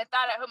proud to admit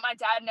that. I hope my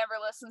dad never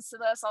listens to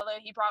this, although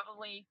he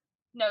probably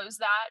knows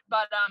that.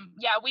 But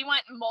yeah, we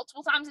went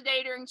multiple times a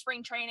day during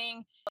spring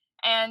training.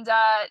 And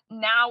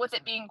now with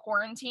it being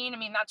quarantine, I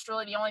mean, that's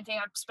really the only thing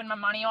I've spent my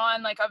money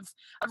on. Like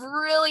I've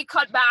really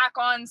cut back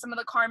on some of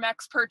the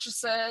Carmex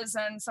purchases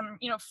and some,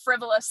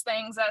 frivolous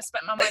things that I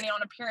spent my money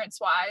on appearance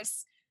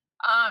wise.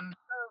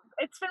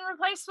 It's been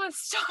replaced with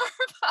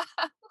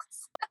Starbucks.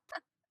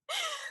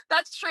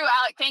 That's true,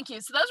 Alec. Thank you.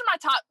 So those are my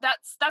top.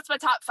 That's my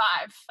top 5.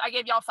 I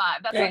gave y'all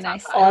 5. That's Very my top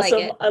nice. 5. Awesome.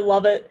 like it. I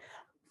love it.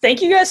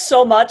 Thank you guys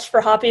so much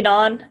for hopping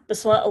on.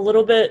 This went a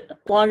little bit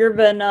longer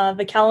than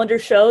the calendar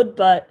showed,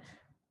 but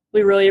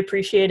we really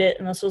appreciate it,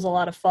 and this was a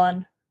lot of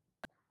fun.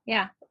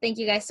 Yeah. Thank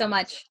you guys so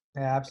much.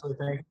 Yeah,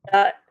 absolutely.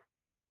 Uh,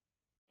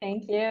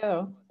 Thank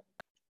you.